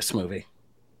kids for this movie?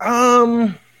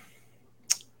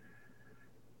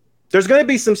 There's going to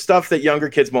be some stuff that younger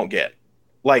kids won't get.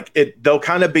 Like they'll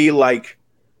kind of be like,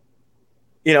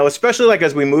 you know, especially like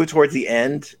as we move towards the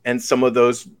end and some of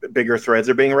those bigger threads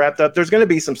are being wrapped up, there's going to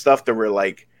be some stuff that we're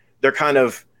like, they're kind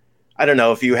of, I don't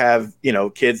know if you have, you know,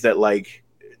 kids that like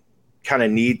kind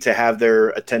of need to have their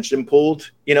attention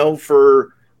pulled, you know,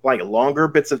 for like longer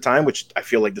bits of time, which I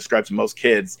feel like describes most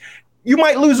kids. You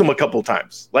might lose them a couple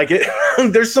times. Like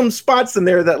there's some spots in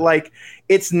there that like,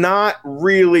 it's not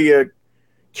really a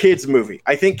kids movie.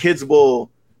 I think kids will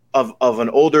of an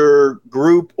older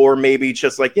group, or maybe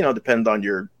just like, you know, depend on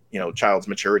your, you know, child's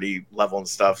maturity level and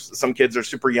stuff. Some kids are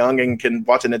super young and can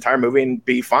watch an entire movie and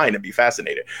be fine and be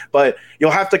fascinated, but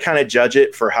you'll have to kind of judge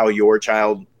it for how your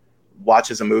child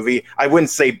watches a movie. I wouldn't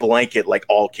say blanket like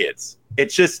all kids.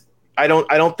 It's just, I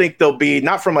don't think there'll be,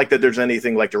 not from like that there's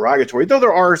anything like derogatory,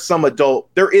 though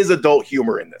there is adult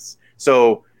humor in this.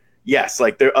 So yes,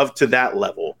 like they're up to that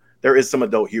level. There is some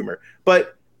adult humor,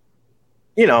 but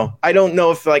you know, I don't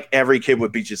know if like every kid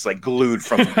would be just like glued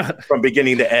from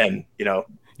beginning to end, you know.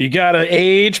 You got an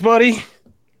age, buddy? 10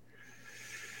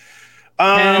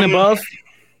 and above?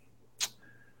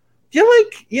 Yeah,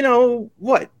 like, you know,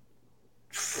 what?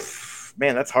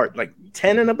 Man, that's hard. Like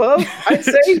 10 and above, I'd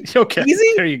say. Okay,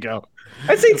 easy. there you go.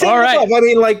 I'd say 10 and above. I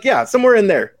mean, like, yeah, somewhere in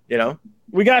there, you know.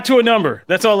 We got to a number.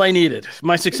 That's all I needed.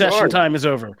 My succession time is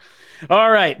over.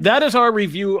 All right, that is our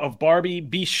review of Barbie.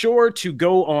 Be sure to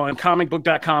go on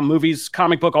comicbook.com movies,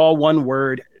 comic book, all one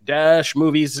word,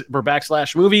 -movies or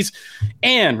 /movies,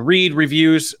 and read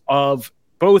reviews of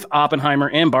both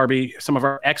Oppenheimer and Barbie. Some of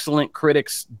our excellent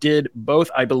critics did both.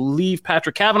 I believe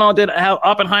Patrick Cavanaugh did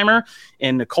Oppenheimer,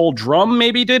 and Nicole Drum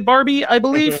maybe did Barbie, I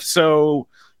believe. So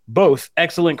both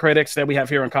excellent critics that we have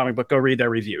here on Comic Book. Go read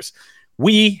their reviews.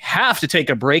 We have to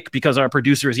take a break because our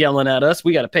producer is yelling at us.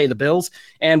 We got to pay the bills.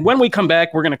 And when we come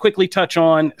back, we're going to quickly touch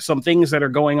on some things that are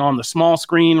going on the small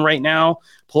screen right now,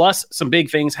 plus some big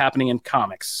things happening in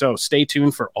comics. So stay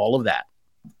tuned for all of that.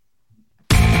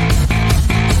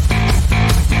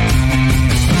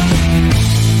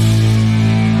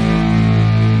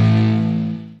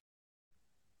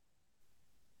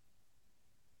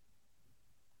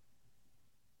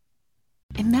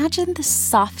 Imagine the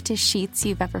softest sheets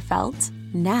you've ever felt.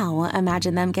 Now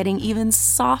imagine them getting even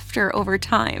softer over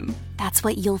time. That's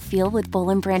what you'll feel with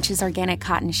Boll & Branch's organic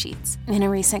cotton sheets. In a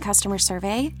recent customer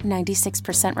survey,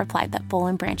 96% replied that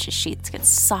Boll & Branch's sheets get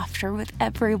softer with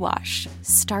every wash.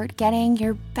 Start getting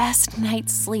your best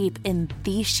night's sleep in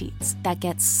these sheets that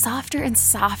get softer and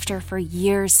softer for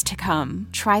years to come.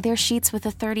 Try their sheets with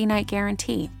a 30-night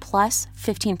guarantee, plus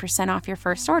 15% off your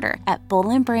first order at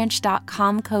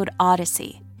bollandbranch.com code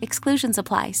Odyssey. Exclusions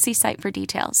apply. See site for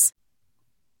details.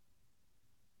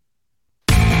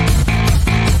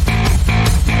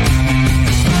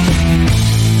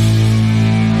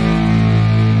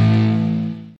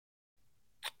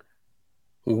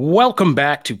 Welcome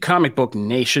back to Comic Book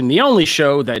Nation, the only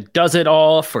show that does it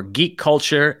all for geek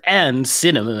culture and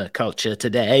cinema culture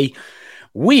today.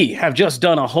 We have just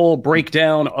done a whole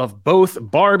breakdown of both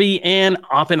Barbie and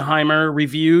Oppenheimer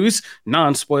reviews,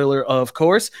 non-spoiler, of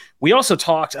course. We also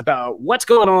talked about what's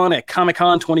going on at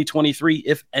Comic-Con 2023,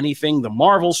 if anything, the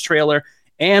Marvels trailer,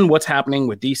 and what's happening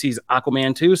with DC's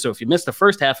Aquaman 2. So if you missed the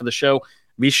first half of the show,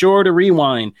 be sure to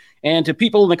rewind. And to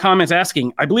people in the comments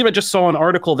asking, I believe I just saw an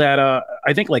article that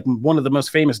I think like one of the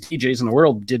most famous DJs in the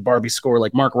world did Barbie's score,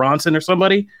 like Mark Ronson or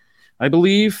somebody, I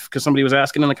believe, because somebody was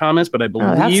asking in the comments, but I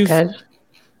believe, that's good.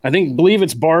 believe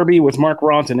it's Barbie with Mark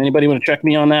Ronson. Anybody want to check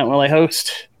me on that while I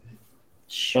host?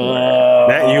 Sure.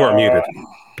 Matt, you are muted.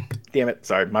 Damn it.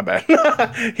 Sorry, my bad.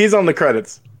 He's on the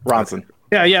credits. Ronson.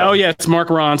 Yeah. Oh, yeah. It's Mark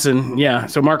Ronson. Yeah.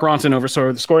 So Mark Ronson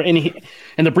oversaw the score. And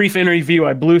in the brief interview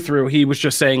I blew through, he was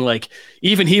just saying, like,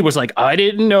 even he was like, I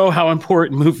didn't know how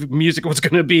important music was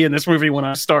going to be in this movie when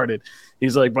I started.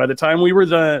 He's like, by the time we were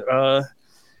by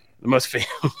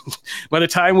the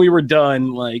time we were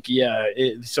done, like, yeah.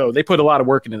 So they put a lot of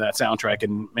work into that soundtrack,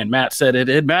 and Matt said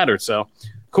it mattered. So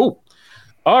cool.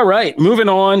 All right, moving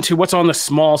on to what's on the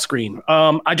small screen.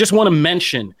 I just want to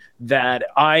mention that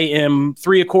I am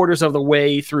 3/4 of the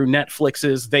way through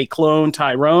Netflix's They Clone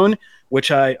Tyrone,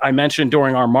 which I mentioned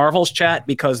during our Marvels chat,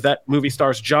 because that movie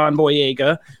stars John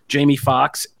Boyega, Jamie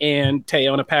Foxx, and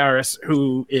Teyonah Parris,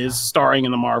 who is starring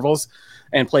in the Marvels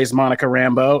and plays Monica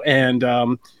Rambeau. And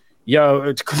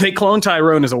They Clone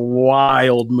Tyrone is a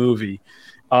wild movie.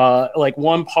 Like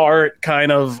one part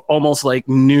kind of almost like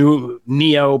new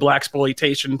neo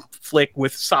blaxploitation flick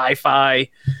with sci-fi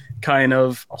kind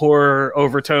of horror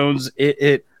overtones.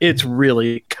 It's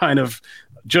really kind of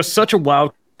just such a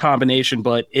wild combination,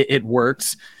 but it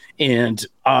works, and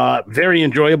very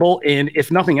enjoyable. And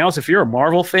if nothing else, if you're a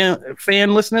Marvel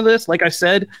fan listening to this, like I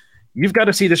said, you've got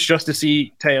to see this just to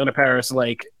see Teyonah Parris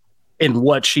like in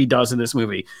what she does in this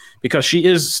movie, because she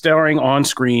is starring on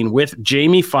screen with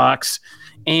Jamie Foxx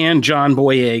and John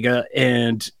Boyega,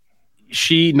 and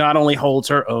she not only holds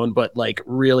her own, but like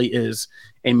really is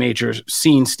a major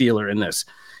scene stealer in this.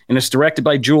 And it's directed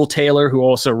by Jewel Taylor, who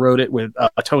also wrote it with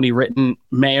Tony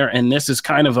Rittenmeyer. And this is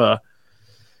kind of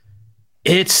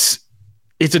it's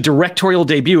a directorial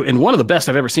debut, and one of the best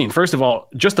I've ever seen. First of all,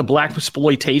 just the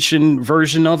blaxploitation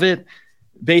version of it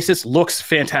basis looks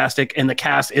fantastic, and the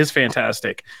cast is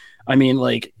fantastic. I mean,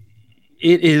 like,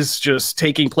 it is just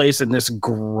taking place in this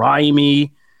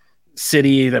grimy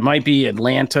city that might be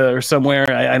Atlanta or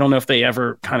somewhere. I don't know if they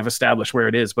ever kind of establish where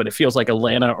it is, but it feels like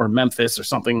Atlanta or Memphis or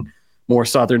something more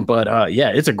southern. But yeah,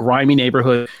 it's a grimy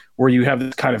neighborhood where you have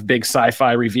this kind of big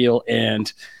sci-fi reveal,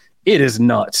 and it is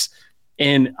nuts.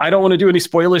 And I don't want to do any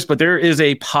spoilers, but there is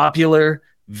a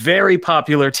very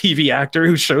popular TV actor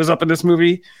who shows up in this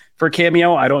movie for a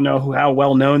cameo. I don't know how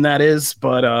well known that is,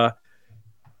 but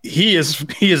he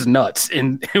is nuts.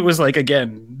 And it was like,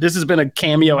 again, this has been a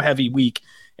cameo heavy week,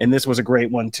 and this was a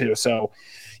great one too. So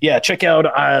yeah, check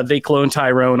out They Clone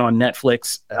Tyrone on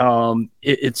Netflix.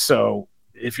 It's so,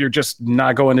 if you're just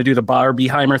not going to do the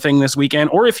Barbieheimer thing this weekend,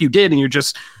 or if you did and you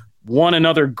just want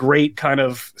another great kind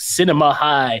of cinema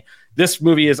high, this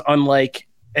movie is unlike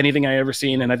anything I ever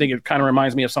seen. And I think it kind of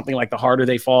reminds me of something like The Harder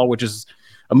They Fall, which is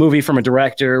a movie from a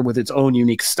director with its own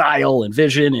unique style and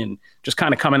vision, and just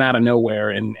kind of coming out of nowhere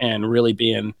and really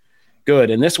being good.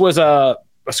 And this was a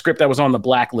script that was on the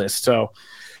blacklist. So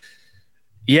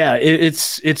yeah,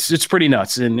 it's pretty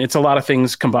nuts, and it's a lot of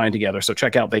things combined together. So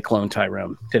check out They Clone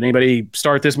Tyrone. Did anybody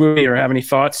start this movie or have any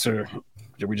thoughts, or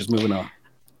are we just moving on?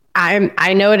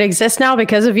 I know it exists now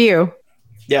because of you.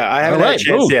 Yeah, I haven't had a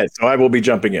chance yet, so I will be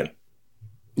jumping in.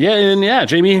 Yeah, and yeah,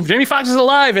 Jamie Foxx is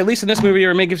alive, at least in this movie,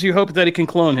 or it gives you hope that he can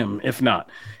clone him, if not.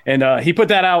 And he put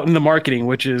that out in the marketing,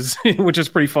 which is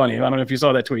pretty funny. I don't know if you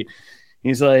saw that tweet.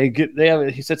 He's like,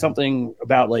 he said something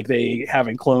about like they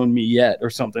haven't cloned me yet or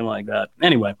something like that.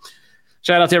 Anyway,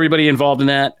 shout out to everybody involved in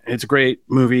that. It's a great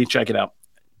movie. Check it out.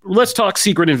 Let's talk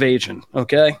Secret Invasion,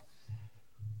 okay?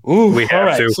 Ooh, We have all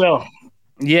right. to. So,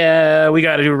 yeah, we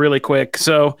got to do it really quick.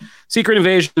 So, Secret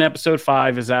Invasion episode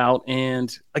 5 is out.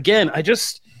 And again,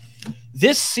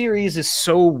 this series is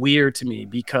so weird to me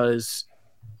because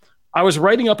I was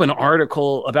writing up an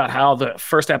article about how the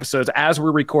first episodes, as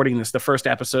we're recording this, the first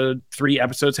 3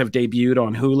 episodes have debuted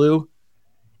on Hulu.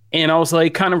 And I was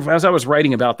like, kind of, as I was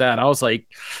writing about that, I was like,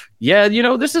 yeah,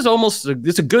 this is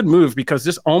it's a good move because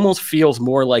this almost feels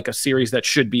more like a series that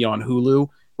should be on Hulu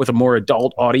with a more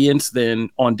adult audience than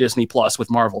on Disney Plus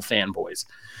with Marvel fanboys.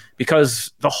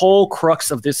 Because the whole crux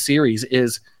of this series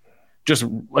is just,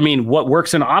 what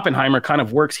works in Oppenheimer kind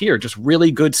of works here. Just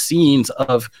really good scenes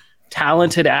of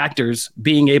talented actors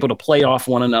being able to play off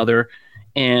one another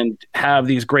and have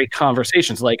these great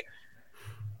conversations. Like,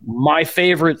 my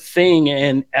favorite thing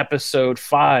in episode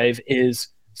 5 is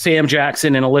Sam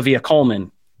Jackson and Olivia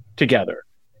Colman together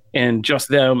and just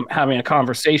them having a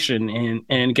conversation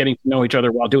and getting to know each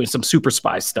other while doing some super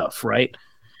spy stuff, right?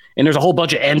 And there's a whole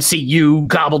bunch of MCU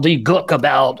gobbledygook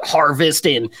about Harvest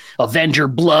and Avenger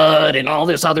Blood and all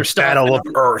this other stuff. Battle of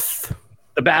Earth.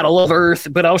 The Battle of Earth.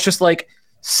 But I was just like,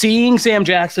 seeing Sam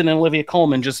Jackson and Olivia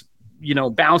Colman just,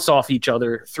 bounce off each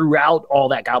other throughout all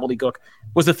that gobbledygook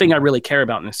was the thing I really care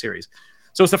about in this series.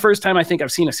 So it's the first time I think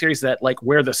I've seen a series that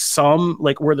where the sum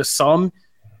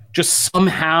just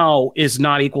somehow is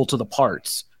not equal to the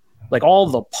parts. Like, all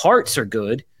the parts are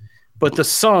good, but the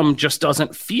sum just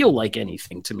doesn't feel like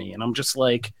anything to me. And I'm just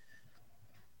like,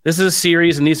 this is a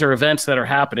series and these are events that are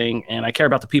happening and I care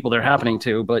about the people they're happening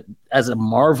to. But as a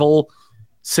Marvel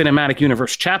Cinematic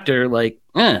Universe chapter,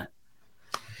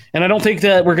 And I don't think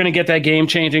that we're going to get that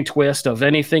game-changing twist of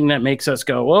anything that makes us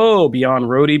go, oh, beyond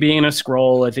Rhodey being a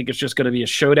Skrull. I think it's just going to be a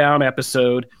showdown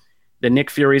episode that Nick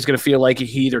Fury is going to feel like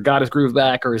he either got his groove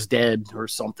back or is dead or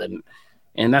something.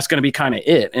 And that's going to be kind of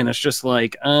it. And it's just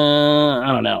like,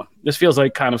 I don't know. This feels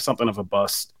like kind of something of a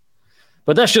bust.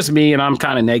 But that's just me, and I'm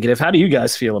kind of negative. How do you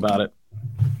guys feel about it?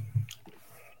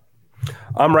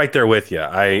 I'm right there with you.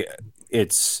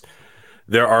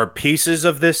 There are pieces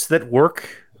of this that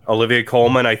work. Olivia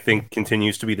Colman, I think,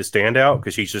 continues to be the standout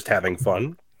because she's just having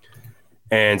fun.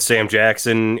 And Sam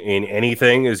Jackson in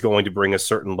anything is going to bring a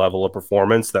certain level of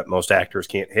performance that most actors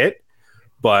can't hit.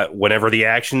 But whenever the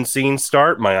action scenes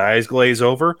start, my eyes glaze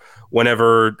over.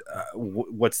 Whenever,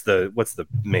 what's the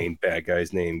main bad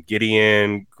guy's name?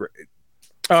 Gideon?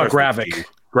 Gravik.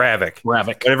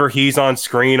 Gravik. Whenever he's on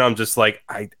screen, I'm just like,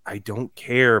 I don't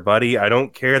care, buddy. I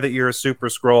don't care that you're a super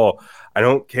Skrull. I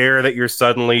don't care that you're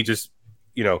suddenly just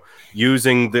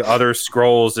using the other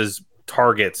Skrulls as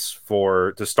targets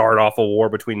to start off a war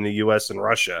between the US and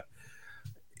Russia.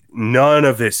 None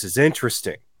of this is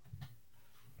interesting.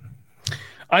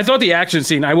 I thought the action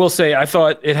scene, I will say, I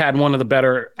thought it had one of the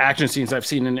better action scenes I've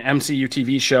seen in an MCU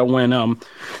TV show when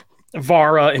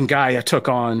Vara and Gaia took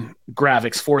on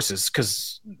Gravik's forces,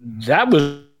 because that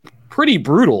was pretty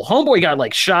brutal. Homeboy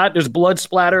got shot. There's blood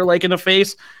splatter in the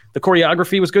face. The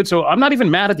choreography was good. So I'm not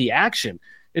even mad at the action.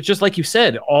 It's just like you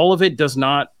said, all of it does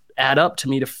not add up to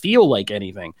me to feel like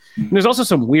anything. And there's also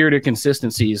some weird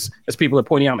inconsistencies, as people are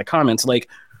pointing out in the comments. Like,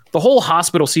 the whole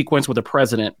hospital sequence with the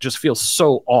president just feels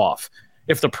so off.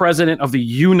 If the president of the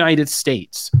United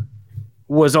States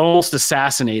was almost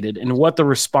assassinated, and what the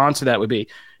response to that would be.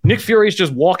 Nick Fury's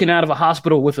just walking out of a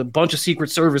hospital with a bunch of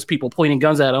Secret Service people pointing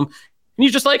guns at him. And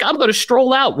he's just like, I'm going to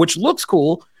stroll out, which looks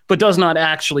cool, but does not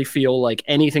actually feel like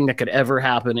anything that could ever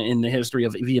happen in the history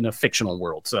of even a fictional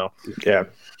world. So, yeah.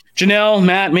 Janelle,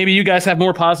 Matt, maybe you guys have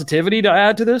more positivity to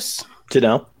add to this?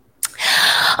 Janelle?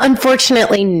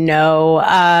 Unfortunately, no.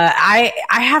 I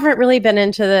haven't really been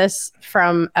into this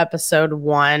from episode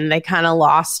 1. They kind of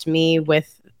lost me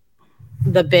with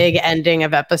the big ending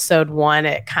of episode 1.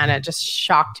 It kind of just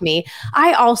shocked me.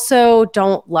 I also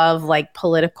don't love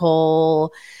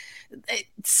political.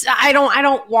 I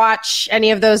don't watch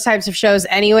any of those types of shows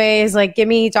anyways. Give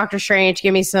me Doctor Strange,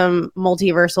 give me some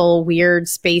multiversal, weird,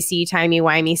 spacey,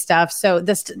 timey-wimey stuff. So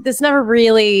this never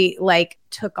really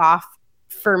took off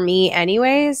for me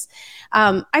anyways.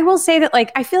 I will say that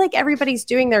I feel like everybody's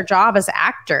doing their job as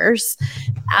actors.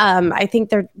 I think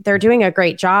they're doing a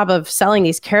great job of selling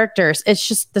these characters. It's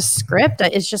just the script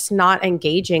is just not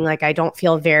engaging. I don't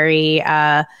feel very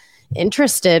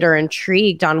interested or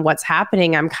intrigued on what's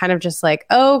happening. I'm kind of just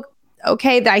oh,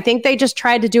 okay. I think they just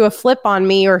tried to do a flip on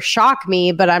me or shock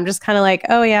me, but I'm just kind of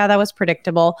oh yeah, that was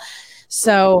predictable.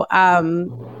 So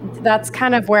that's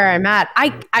kind of where I'm at.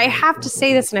 I have to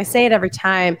say this, and I say it every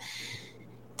time.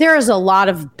 There is a lot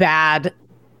of bad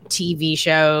TV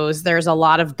shows. There's a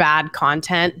lot of bad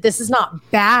content. This is not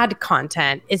bad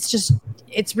content.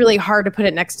 It's really hard to put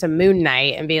it next to Moon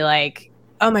Knight and be like,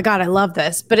 oh my God, I love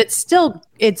this. But it's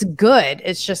good.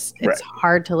 It's just, it's Right.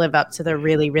 hard to live up to the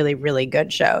really, really, really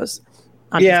good shows.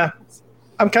 Yeah.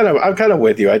 I'm kind of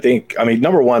with you. I think, I mean,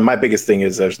 number one, my biggest thing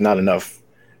is there's not enough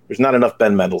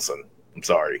Ben Mendelsohn. I'm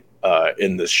sorry,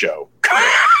 in this show.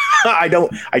 I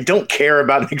don't care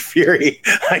about Nick Fury.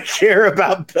 I care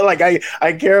about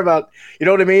I care about, you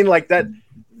know what I mean? Like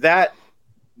that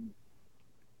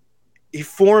he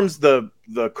forms the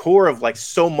core of like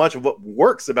so much of what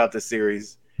works about the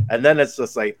series. And then it's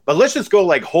just like, but let's just go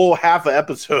like whole half of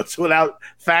episodes without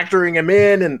factoring him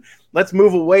in, and let's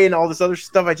move away and all this other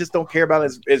stuff I just don't care about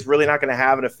is really not going to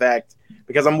have an effect,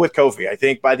 because I'm with Kofi. I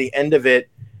think by the end of it,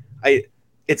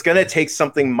 it's going to take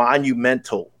something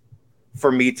monumental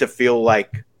for me to feel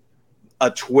like a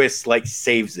twist like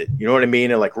saves it. You know what I mean?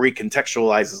 And like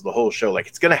recontextualizes the whole show. Like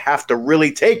it's going to have to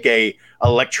really take a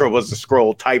Electro was a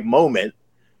Skrull type moment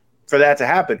for that to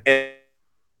happen. And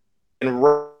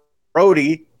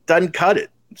Rhodey doesn't cut it.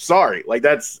 Sorry. Like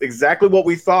that's exactly what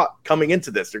we thought coming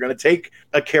into this. They're going to take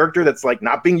a character that's like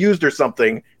not being used or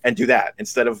something and do that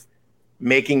instead of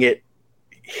making it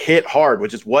hit hard,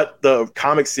 which is what the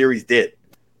comic series did.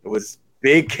 It was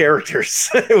big characters.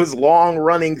 It was long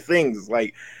running things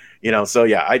like, you know, so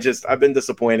yeah, I've been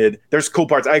disappointed. There's cool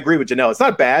parts. I agree with Janelle. It's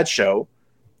not a bad show,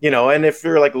 you know, and if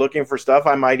you're like looking for stuff,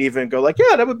 I might even go like,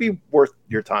 yeah, that would be worth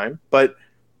your time. But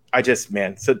I just,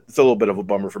 man, it's a little bit of a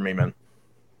bummer for me, man.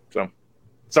 So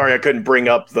sorry I couldn't bring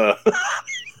up the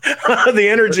the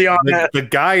energy on that. The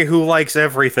guy who likes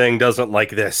everything doesn't like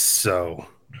this, so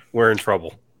we're in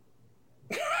trouble.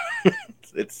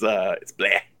 It's blah.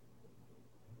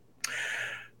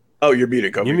 Oh, you're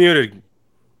muted, Kobe. You muted.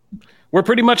 We're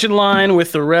pretty much in line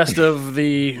with the rest of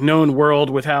the known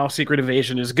world with how Secret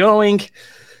Invasion is going.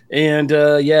 And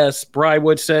yes,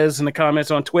 Brywood says in the comments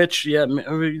on Twitch, yeah,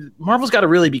 Marvel's got to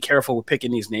really be careful with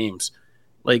picking these names.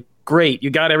 Like, great,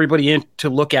 you got everybody in to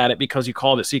look at it because you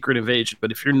called it Secret Invasion.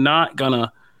 But if you're not going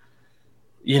to,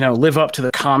 you know, live up to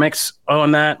the comics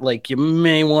on that, like, you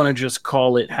may want to just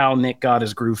call it How Nick Got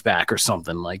His Groove Back or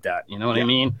something like that. You know what I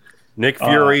mean? Nick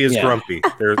Fury is grumpy.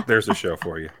 There's a show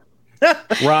for you.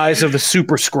 Rise of the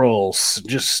Super Skrulls.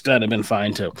 Just that'd have been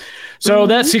fine too. So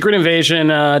that Secret Invasion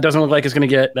doesn't look like it's going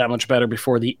to get that much better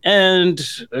before the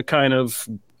end. A kind of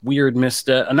weird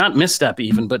misstep, not misstep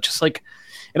even, but just like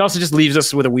it also just leaves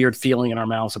us with a weird feeling in our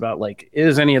mouths about like,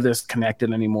 is any of this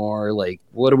connected anymore? Like,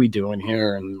 what are we doing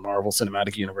here in Marvel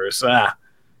Cinematic Universe? I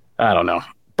don't know.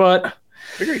 But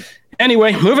Agreed.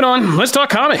 Anyway, moving on. Let's talk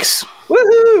comics.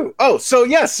 Woohoo! Oh, so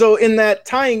yeah, so in that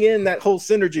tying in that whole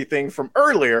synergy thing from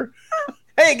earlier,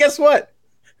 hey, guess what?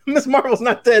 Miss Marvel's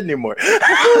not dead anymore.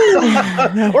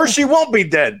 Or she won't be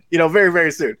dead, you know, very,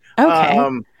 very soon. Okay.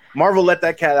 Marvel let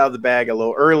that cat out of the bag a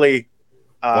little early.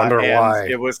 Wonder why.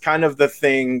 It was kind of the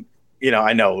thing, you know,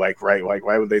 I know, like, right, like,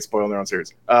 why would they spoil their own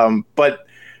series? But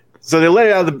so they let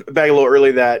it out of the bag a little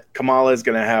early that Kamala is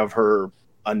going to have her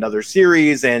another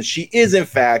series, and she is in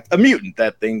fact a mutant,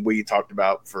 that thing we talked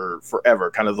about for forever,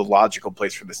 kind of the logical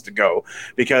place for this to go,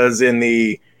 because in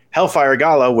the Hellfire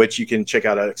Gala, which you can check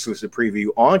out an exclusive preview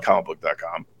on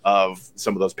comicbook.com of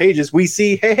some of those pages, we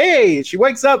see, hey, she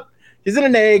wakes up, she's in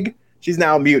an egg, she's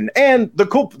now a mutant. And the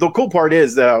cool part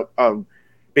is that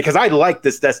because I like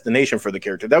this destination for the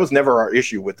character, that was never our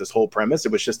issue with this whole premise.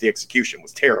 It was just the execution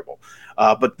was terrible.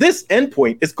 But this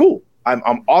endpoint is cool.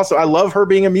 I'm also, I love her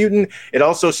being a mutant. It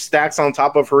also stacks on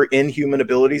top of her inhuman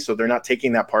ability, so they're not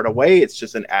taking that part away. It's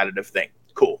just an additive thing.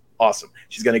 Cool. Awesome.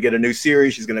 She's going to get a new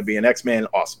series. She's going to be an X-Men.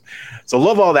 Awesome. So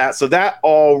love all that. So that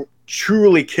all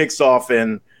truly kicks off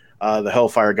in the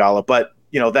Hellfire Gala. But,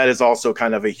 you know, that is also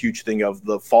kind of a huge thing of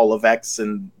the fall of X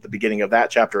and the beginning of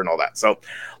that chapter and all that. So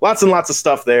lots and lots of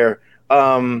stuff there.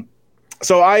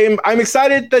 So I'm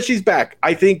excited that she's back.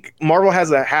 I think Marvel has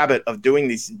a habit of doing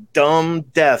these dumb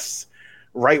deaths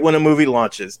right when a movie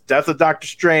launches. Death of Doctor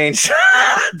Strange,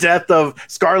 death of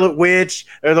Scarlet Witch,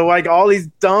 or like all these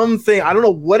dumb things. I don't know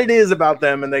what it is about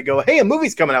them, and they go, hey, a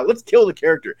movie's coming out, let's kill the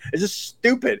character. It's just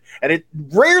stupid, and it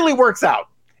rarely works out.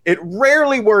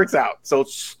 So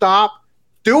stop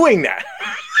doing that.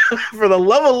 For the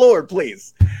love of Lord,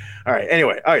 please. All right,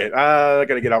 anyway, okay, I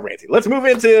gotta get all ranty. Let's move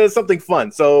into something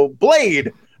fun. So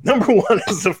Blade #1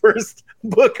 is the first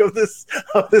book of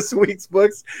this week's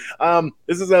books.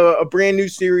 This is a brand new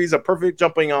series, a perfect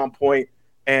jumping on point,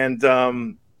 and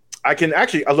I can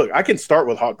actually I can start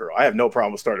with Hawk Girl. I have no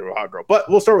problem with starting with Hawk Girl, but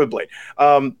we'll start with Blade.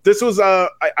 This was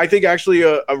I think actually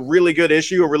a really good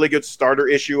issue, a really good starter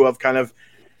issue of kind of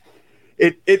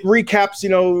it recaps, you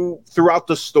know, throughout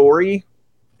the story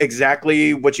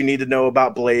exactly what you need to know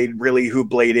about Blade, really who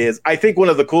Blade is. I think one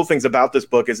of the cool things about this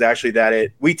book is actually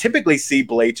that we typically see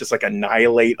Blade just like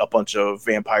annihilate a bunch of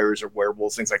vampires or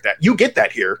werewolves, things like that. You get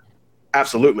that here.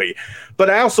 Absolutely. But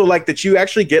I also like that you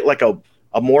actually get like a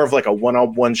more of like a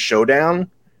one-on-one showdown,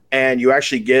 and you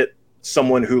actually get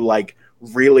someone who like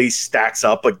really stacks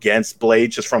up against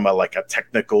Blade just from a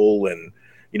technical and,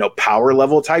 you know, power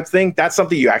level type thing. That's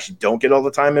something you actually don't get all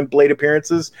the time in Blade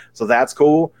appearances. So that's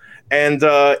cool. And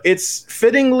it's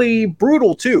fittingly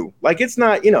brutal too. Like, it's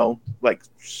not, you know, like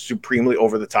supremely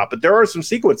over the top, but there are some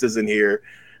sequences in here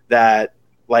that,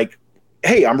 like,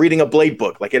 hey, I'm reading a Blade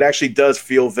book. Like, it actually does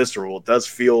feel visceral. It does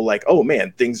feel like, oh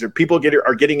man, people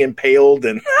are getting impaled,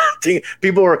 and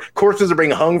corpses are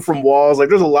being hung from walls. Like,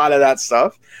 there's a lot of that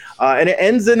stuff, and it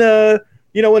ends in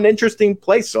an interesting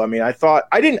place. So I mean, I thought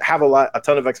I didn't have a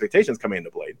ton of expectations coming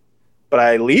into Blade, but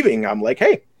I'm like,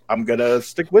 hey, I'm gonna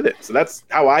stick with it. So that's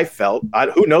how I felt.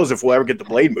 Who knows if we'll ever get the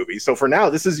Blade movie? So for now,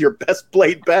 this is your best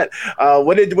Blade bet.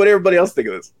 What did everybody else think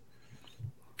of this?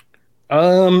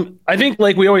 I think,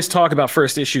 like, we always talk about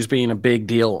first issues being a big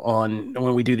deal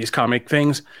when we do these comic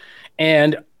things,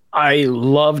 and I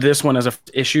love this one as a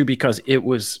issue because it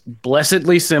was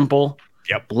blessedly simple,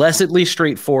 blessedly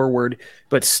straightforward,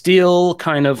 but still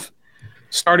kind of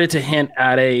started to hint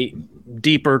at a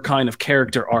deeper kind of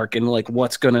character arc and like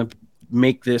what's going to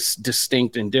make this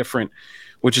distinct and different,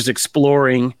 which is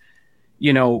exploring,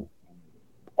 you know,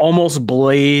 almost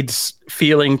Blade's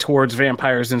feeling towards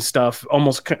vampires and stuff,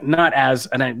 almost not as,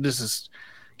 this is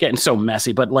getting so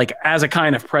messy, but like as a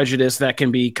kind of prejudice that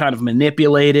can be kind of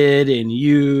manipulated and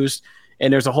used.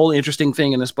 And there's a whole interesting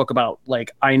thing in this book about, like,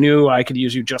 I knew I could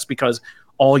use you just because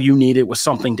all you needed was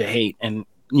something to hate and,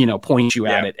 you know, point you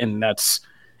at it.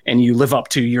 And you live up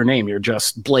to your name. You're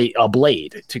just a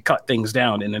blade to cut things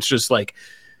down. And it's just like,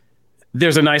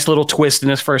 there's a nice little twist in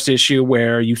this first issue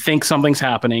where you think something's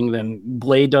happening, then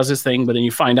Blade does his thing, but then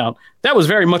you find out that was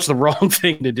very much the wrong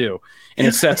thing to do. And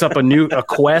it sets up a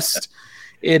quest.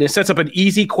 It sets up an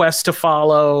easy quest to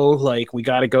follow. Like, we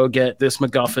got to go get this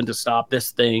MacGuffin to stop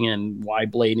this thing and why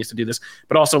Blade needs to do this.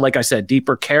 But also, like I said,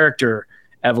 deeper character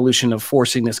evolution of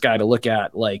forcing this guy to look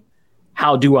at, like,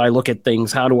 how do I look at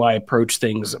things? How do I approach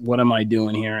things? What am I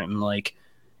doing here? And like,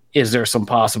 is there some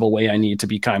possible way I need to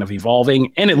be kind of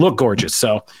evolving? And it looked gorgeous.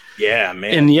 So yeah,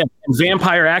 man. And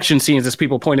vampire action scenes, as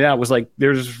people pointed out, was like,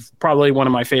 there's probably one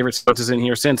of my favorite sequences in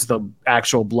here since the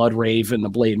actual Blood Rave in the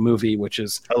Blade movie, which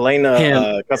is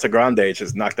Elena Casagrande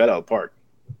just knocked that out of the park.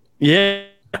 Yeah.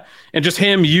 And just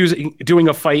him doing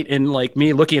a fight and like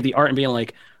me looking at the art and being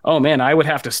like, oh man, I would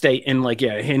have to stay in, like,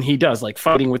 yeah. And he does, like,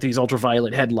 fighting with these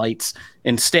ultraviolet headlights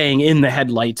and staying in the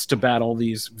headlights to battle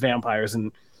these vampires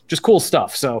and just cool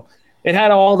stuff. So it had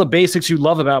all the basics you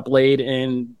love about Blade.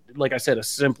 And like I said,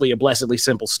 a blessedly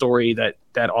simple story that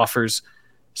offers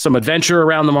some adventure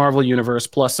around the Marvel universe,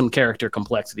 plus some character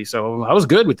complexity. So I was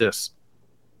good with this.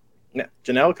 Yeah.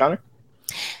 Janelle, Connor?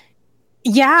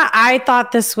 Yeah, I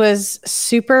thought this was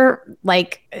super,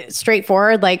 like,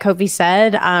 straightforward, like Kofi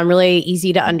said, really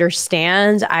easy to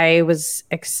understand. I was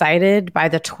excited by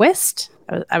the twist.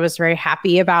 I was very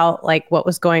happy about, like, what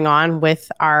was going on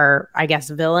with our, I guess,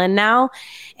 villain now,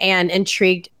 and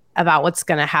intrigued about what's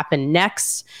going to happen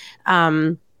next.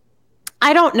 I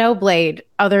don't know Blade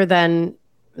other than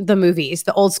the movies,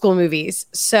 the old school movies.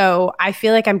 So I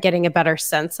feel like I'm getting a better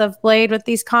sense of Blade with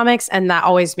these comics, and that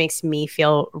always makes me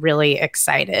feel really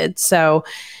excited. So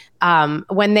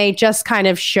when they just kind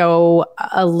of show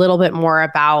a little bit more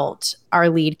about our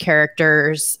lead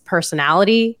character's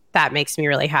personality, that makes me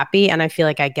really happy. And I feel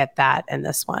like I get that in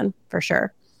this one for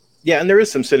sure. Yeah, and there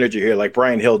is some synergy here. Like,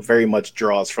 Brian Hill very much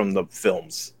draws from the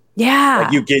films. Yeah.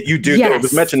 Like, you do. Yes. It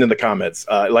was mentioned in the comments.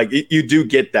 Like, you do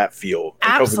get that feel.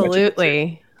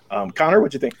 Absolutely. Connor,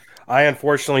 what'd you think? I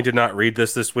unfortunately did not read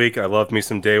this week. I love me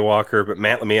some Daywalker, but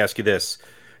Matt, let me ask you this.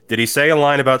 Did he say a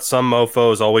line about some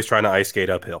mofos always trying to ice skate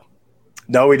uphill?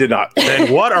 No, he did not.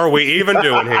 Then what are we even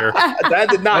doing here? That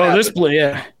did not happen. This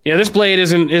Blade, this Blade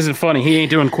isn't funny. He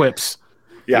ain't doing quips.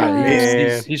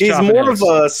 Yeah, he's more of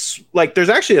a, like, there's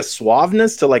actually a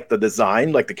suaveness to, like, the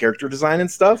design, like the character design and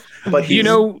stuff, but he's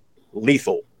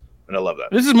lethal. And I love that.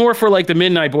 This is more for, like, the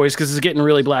Midnight Boys because it's getting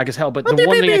really black as hell. But the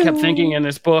one thing I kept thinking in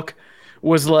this book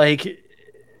was, like,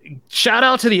 shout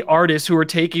out to the artists who are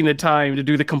taking the time to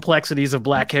do the complexities of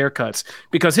black haircuts,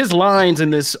 because his lines in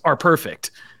this are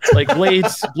perfect. Like,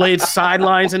 Blade's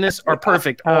sidelines in this are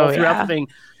perfect all throughout the thing.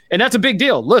 And that's a big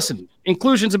deal. Listen,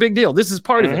 inclusion's a big deal. This is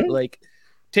part of it. Like,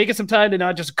 taking some time to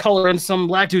not just color in some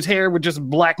black dude's hair with just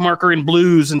black marker and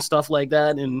blues and stuff like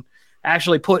that, and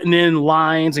actually putting in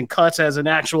lines and cuts as an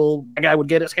actual guy would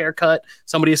get his hair cut,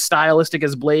 somebody as stylistic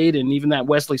as Blade, and even that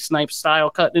Wesley Snipes style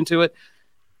cut into it.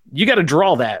 You got to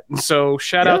draw that. And so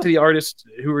shout out to the artists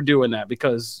who are doing that,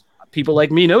 because people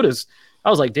like me noticed. I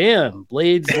was like, damn,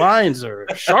 Blade's lines are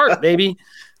sharp, baby.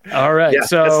 All right. Yeah,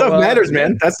 so that stuff matters,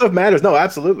 man. That stuff matters. No,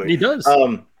 absolutely. He does.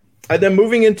 And then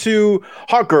moving into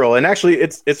Hawk Girl, and actually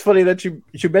it's funny that you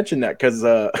mentioned that,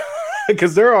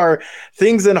 because there are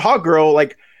things in Hawk Girl,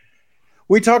 like,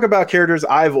 we talk about characters.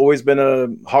 I've always been a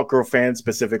Hawk Girl fan,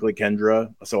 specifically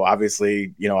Kendra. So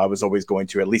obviously, I was always going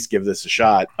to at least give this a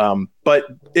shot. But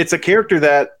it's a character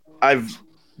that I've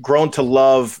grown to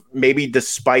love, maybe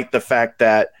despite the fact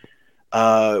that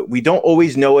we don't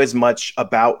always know as much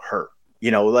about her.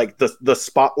 Like the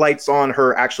spotlights on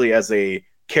her actually as a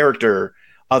character,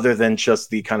 other than just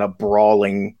the kind of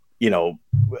brawling,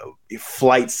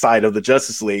 flight side of the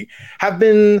Justice League, have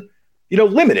been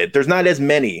limited. There's not as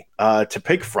many to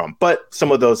pick from, but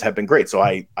some of those have been great. So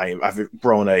I've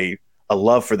grown a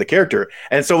love for the character.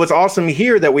 And so it's awesome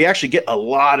here that we actually get a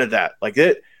lot of that.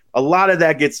 A lot of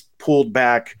that gets pulled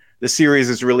back. The series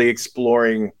is really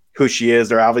exploring who she is.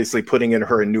 They're obviously putting in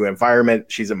her a new environment.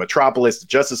 She's in Metropolis. The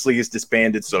Justice League is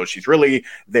disbanded, so she's really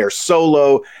there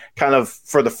solo. Kind of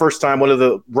for the first time, one of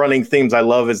the running themes I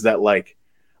love is that, like,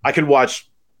 I could watch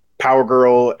Power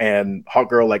Girl and Hawk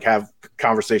Girl have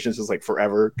conversations just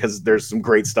forever, because there's some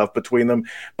great stuff between them.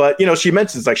 But she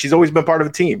mentions she's always been part of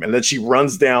a team, and then she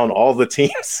runs down all the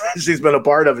teams she's been a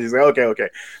part of. She's like, okay.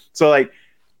 So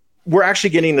we're actually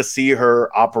getting to see her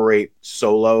operate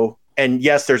solo. And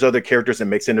yes, there's other characters that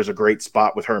mix in. There's a great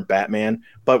spot with her and Batman,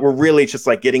 but we're really just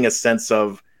getting a sense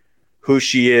of who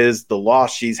she is, the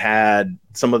loss she's had,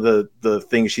 some of the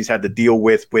things she's had to deal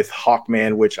with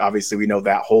Hawkman, which obviously we know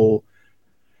that whole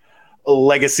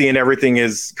legacy and everything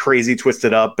is crazy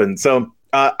twisted up. And so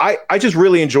I just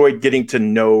really enjoyed getting to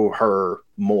know her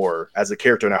more as a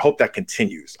character, and I hope that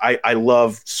continues. I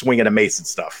love swinging a mace and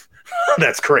stuff.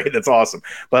 That's great. That's awesome.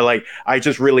 But I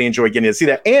just really enjoy getting to see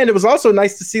that. And it was also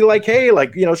nice to see hey,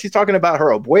 she's talking about her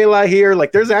abuela here.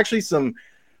 There's actually some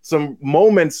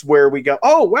moments where we go,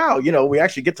 oh wow, we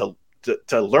actually get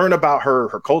to learn about her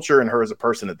culture and her as a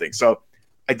person and things. So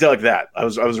I dug that. I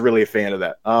was really a fan of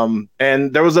that.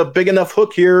 And there was a big enough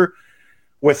hook here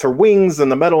with her wings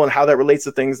and the metal and how that relates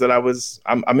to things that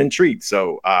I'm intrigued.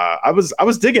 So I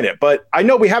was digging it, but I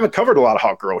know we haven't covered a lot of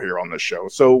Hawk Girl here on this show.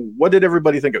 So what did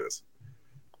everybody think of this?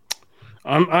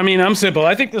 I'm simple.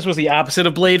 I think this was the opposite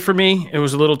of Blade for me. It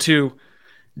was a little too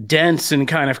dense and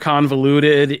kind of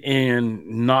convoluted and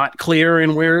not clear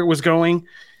in where it was going.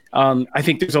 I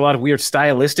think there's a lot of weird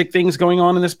stylistic things going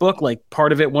on in this book.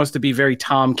 Part of it wants to be very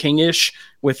Tom King-ish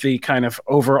with the kind of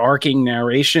overarching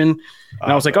narration.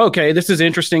 And I was like, okay, this is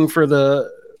interesting for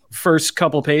the first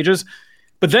couple pages.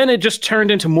 But then it just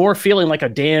turned into more feeling like a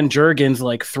Dan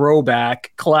Jurgens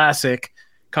throwback classic,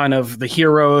 kind of the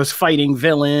heroes fighting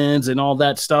villains and all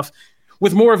that stuff,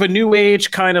 with more of a new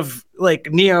age kind of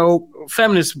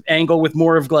neo-feminist angle, with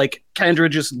more of Kendra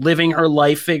just living her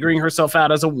life, figuring herself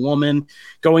out as a woman,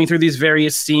 going through these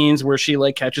various scenes where she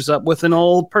catches up with an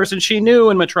old person she knew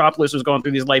in Metropolis who's going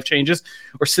through these life changes,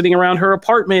 or sitting around her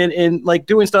apartment and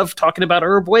doing stuff, talking about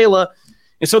her abuela.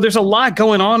 And so there's a lot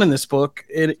going on in this book,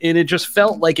 and it just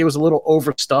felt like it was a little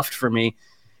overstuffed for me.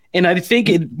 And I think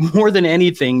it, more than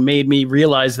anything, made me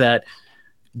realize that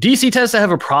DC tends to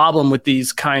have a problem with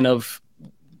these kind of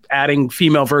adding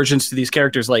female versions to these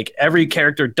characters. Every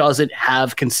character doesn't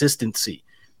have consistency,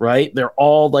 right? They're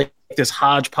all this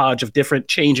hodgepodge of different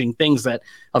changing things that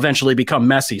eventually become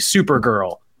messy.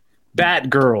 Supergirl,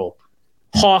 Batgirl,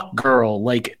 Hawk Girl,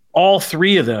 all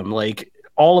three of them,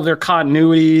 all of their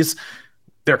continuities,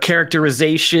 their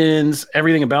characterizations,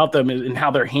 everything about them and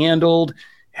how they're handled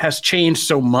has changed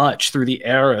so much through the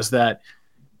eras that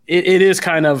it is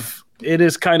kind of,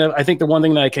 I think the one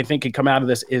thing that I can think could come out of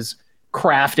this is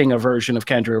crafting a version of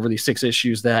Kendra over these 6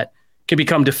 issues that can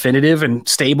become definitive and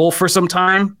stable for some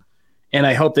time. And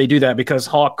I hope they do that, because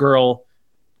Hawk Girl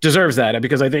deserves that.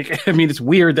 Because I think, it's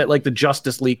weird that the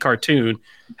Justice League cartoon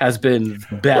has been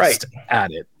best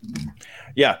at it.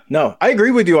 Yeah, no, I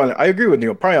agree with you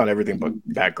probably on everything but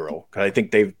Batgirl. Cause I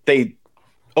think they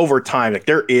over time,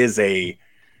 there is a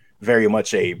very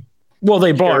much a, well,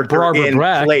 they bought Barbara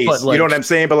Brack, place, but you know what I'm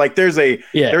saying? But there's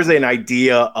an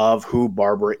idea of who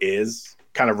Barbara is,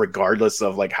 kind of regardless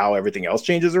of how everything else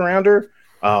changes around her.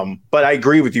 But I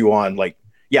agree with you on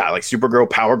Supergirl,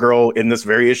 Power Girl in this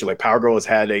very issue. Power Girl has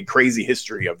had a crazy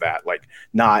history of that,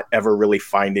 not ever really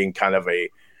finding kind of a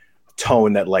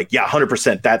tone that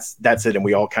 100% that's it, and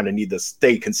we all kind of need to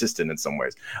stay consistent in some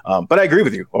ways. But I agree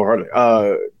with you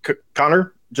wholeheartedly.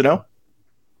 Connor, Janelle?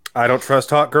 I don't trust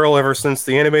Hot Girl ever since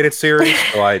the animated series,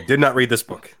 so I did not read this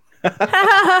book. Yeah,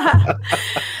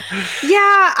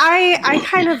 I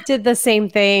kind of did the same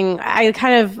thing. I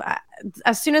kind of,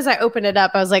 as soon as I opened it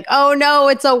up, I was like, oh no,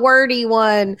 it's a wordy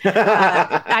one.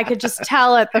 I could just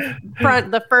tell at the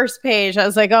front, the first page. I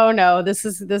was like, oh no, this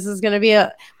is going to be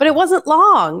but it wasn't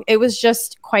long. It was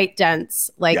just quite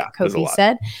dense, like Kofi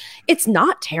said. It's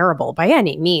not terrible by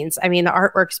any means. I mean, the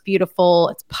artwork's beautiful.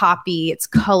 It's poppy. It's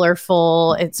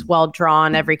colorful. It's well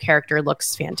drawn. Every character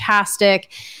looks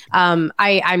fantastic. I'm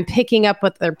picking up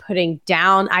what they're putting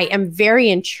down. I am very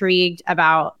intrigued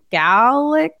about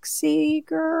Galaxy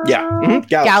Girl. Yeah. Mm-hmm.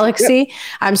 Galaxy. Yep.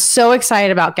 I'm so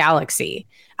excited about Galaxy.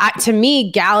 To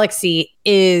me, Galaxy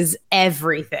is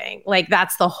everything. Like,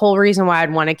 that's the whole reason why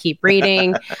I'd want to keep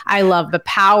reading. I love the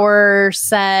power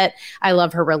set. I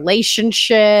love her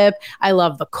relationship. I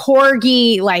love the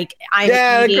corgi. Like,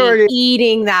 I'm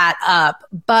eating that up.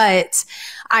 But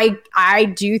I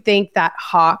do think that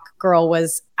Hawk Girl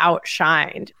was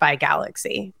outshined by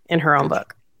Galaxy in her own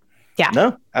book. Yeah.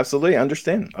 No, absolutely. I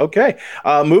understand. Okay.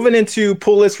 Moving into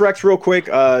Pull List Rex real quick.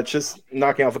 Just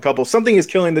knocking off a couple. Something is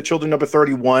Killing the Children, number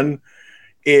 31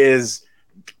 is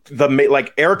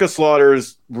like Erica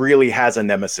Slaughters really has a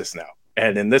nemesis now.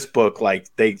 And in this book, like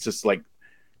they've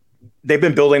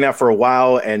been building that for a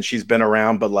while and she's been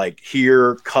around, but like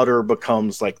here Cutter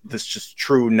becomes like this just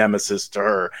true nemesis to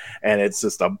her. And it's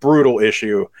just a brutal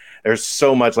issue. There's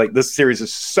so much, like this series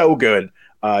is so good.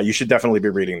 You should definitely be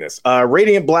reading this.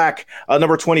 Radiant Black,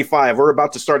 number 25. We're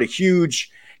about to start a huge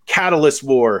catalyst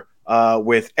war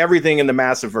with everything in the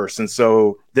Massiverse. And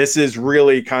so this is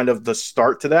really kind of the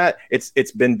start to that.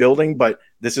 It's been building, but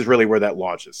this is really where that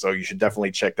launches. So you should definitely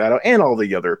check that out and all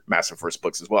the other Massiverse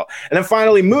books as well. And then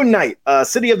finally, Moon Knight,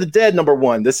 City of the Dead, number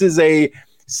 1. This is a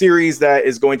series that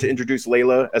is going to introduce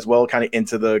Layla as well, kind of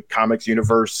into the comics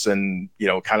universe and,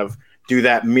 kind of do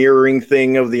that mirroring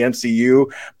thing of the MCU,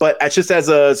 but it's just as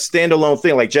a standalone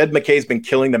thing. Like Jed McKay's been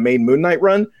killing the main Moon Knight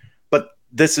run, but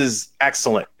this is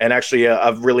excellent and actually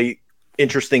a really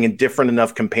interesting and different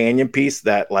enough companion piece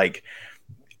that like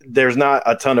there's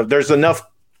enough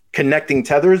connecting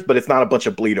tethers, but it's not a bunch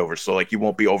of bleed over, so like you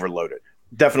won't be overloaded.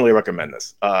 Definitely recommend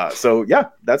this. So yeah,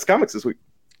 that's comics this week.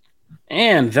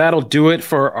 And that'll do it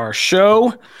for our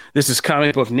show. This is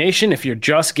Comic Book Nation. If you're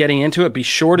just getting into it, be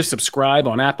sure to subscribe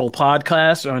on Apple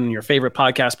Podcasts, on your favorite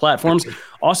podcast platforms.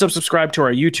 Also subscribe to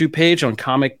our YouTube page on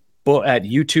comic book at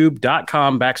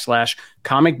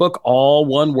youtube.com/comic book, all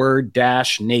one word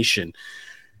 -nation.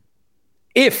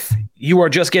 If you are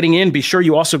just getting in, be sure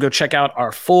you also go check out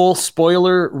our full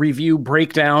spoiler review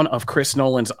breakdown of Chris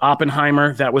Nolan's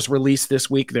Oppenheimer that was released this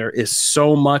week. There is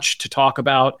so much to talk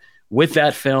about with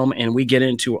that film, and we get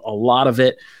into a lot of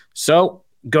it. So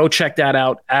go check that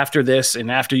out after this and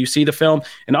after you see the film.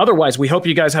 And otherwise, we hope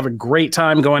you guys have a great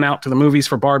time going out to the movies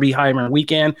for Barbie Heimer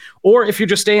weekend. Or if you're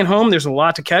just staying home, there's a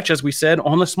lot to catch, as we said,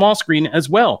 on the small screen as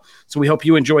well. So we hope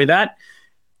you enjoy that.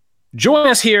 Join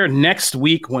us here next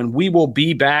week when we will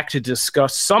be back to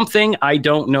discuss something. I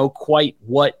don't know quite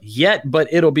what yet, but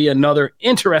it'll be another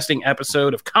interesting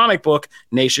episode of Comic Book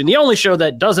Nation, the only show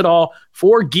that does it all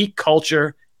for geek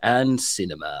culture and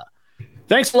cinema.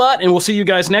 Thanks a lot, and we'll see you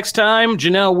guys next time.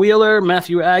 Janelle Wheeler,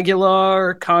 Matthew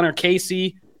Aguilar, Connor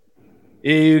Casey.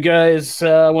 You guys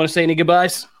want to say any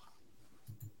goodbyes?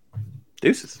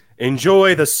 Deuces.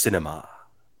 Enjoy the cinema.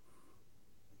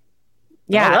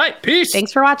 Yeah. All right, peace.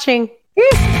 Thanks for watching.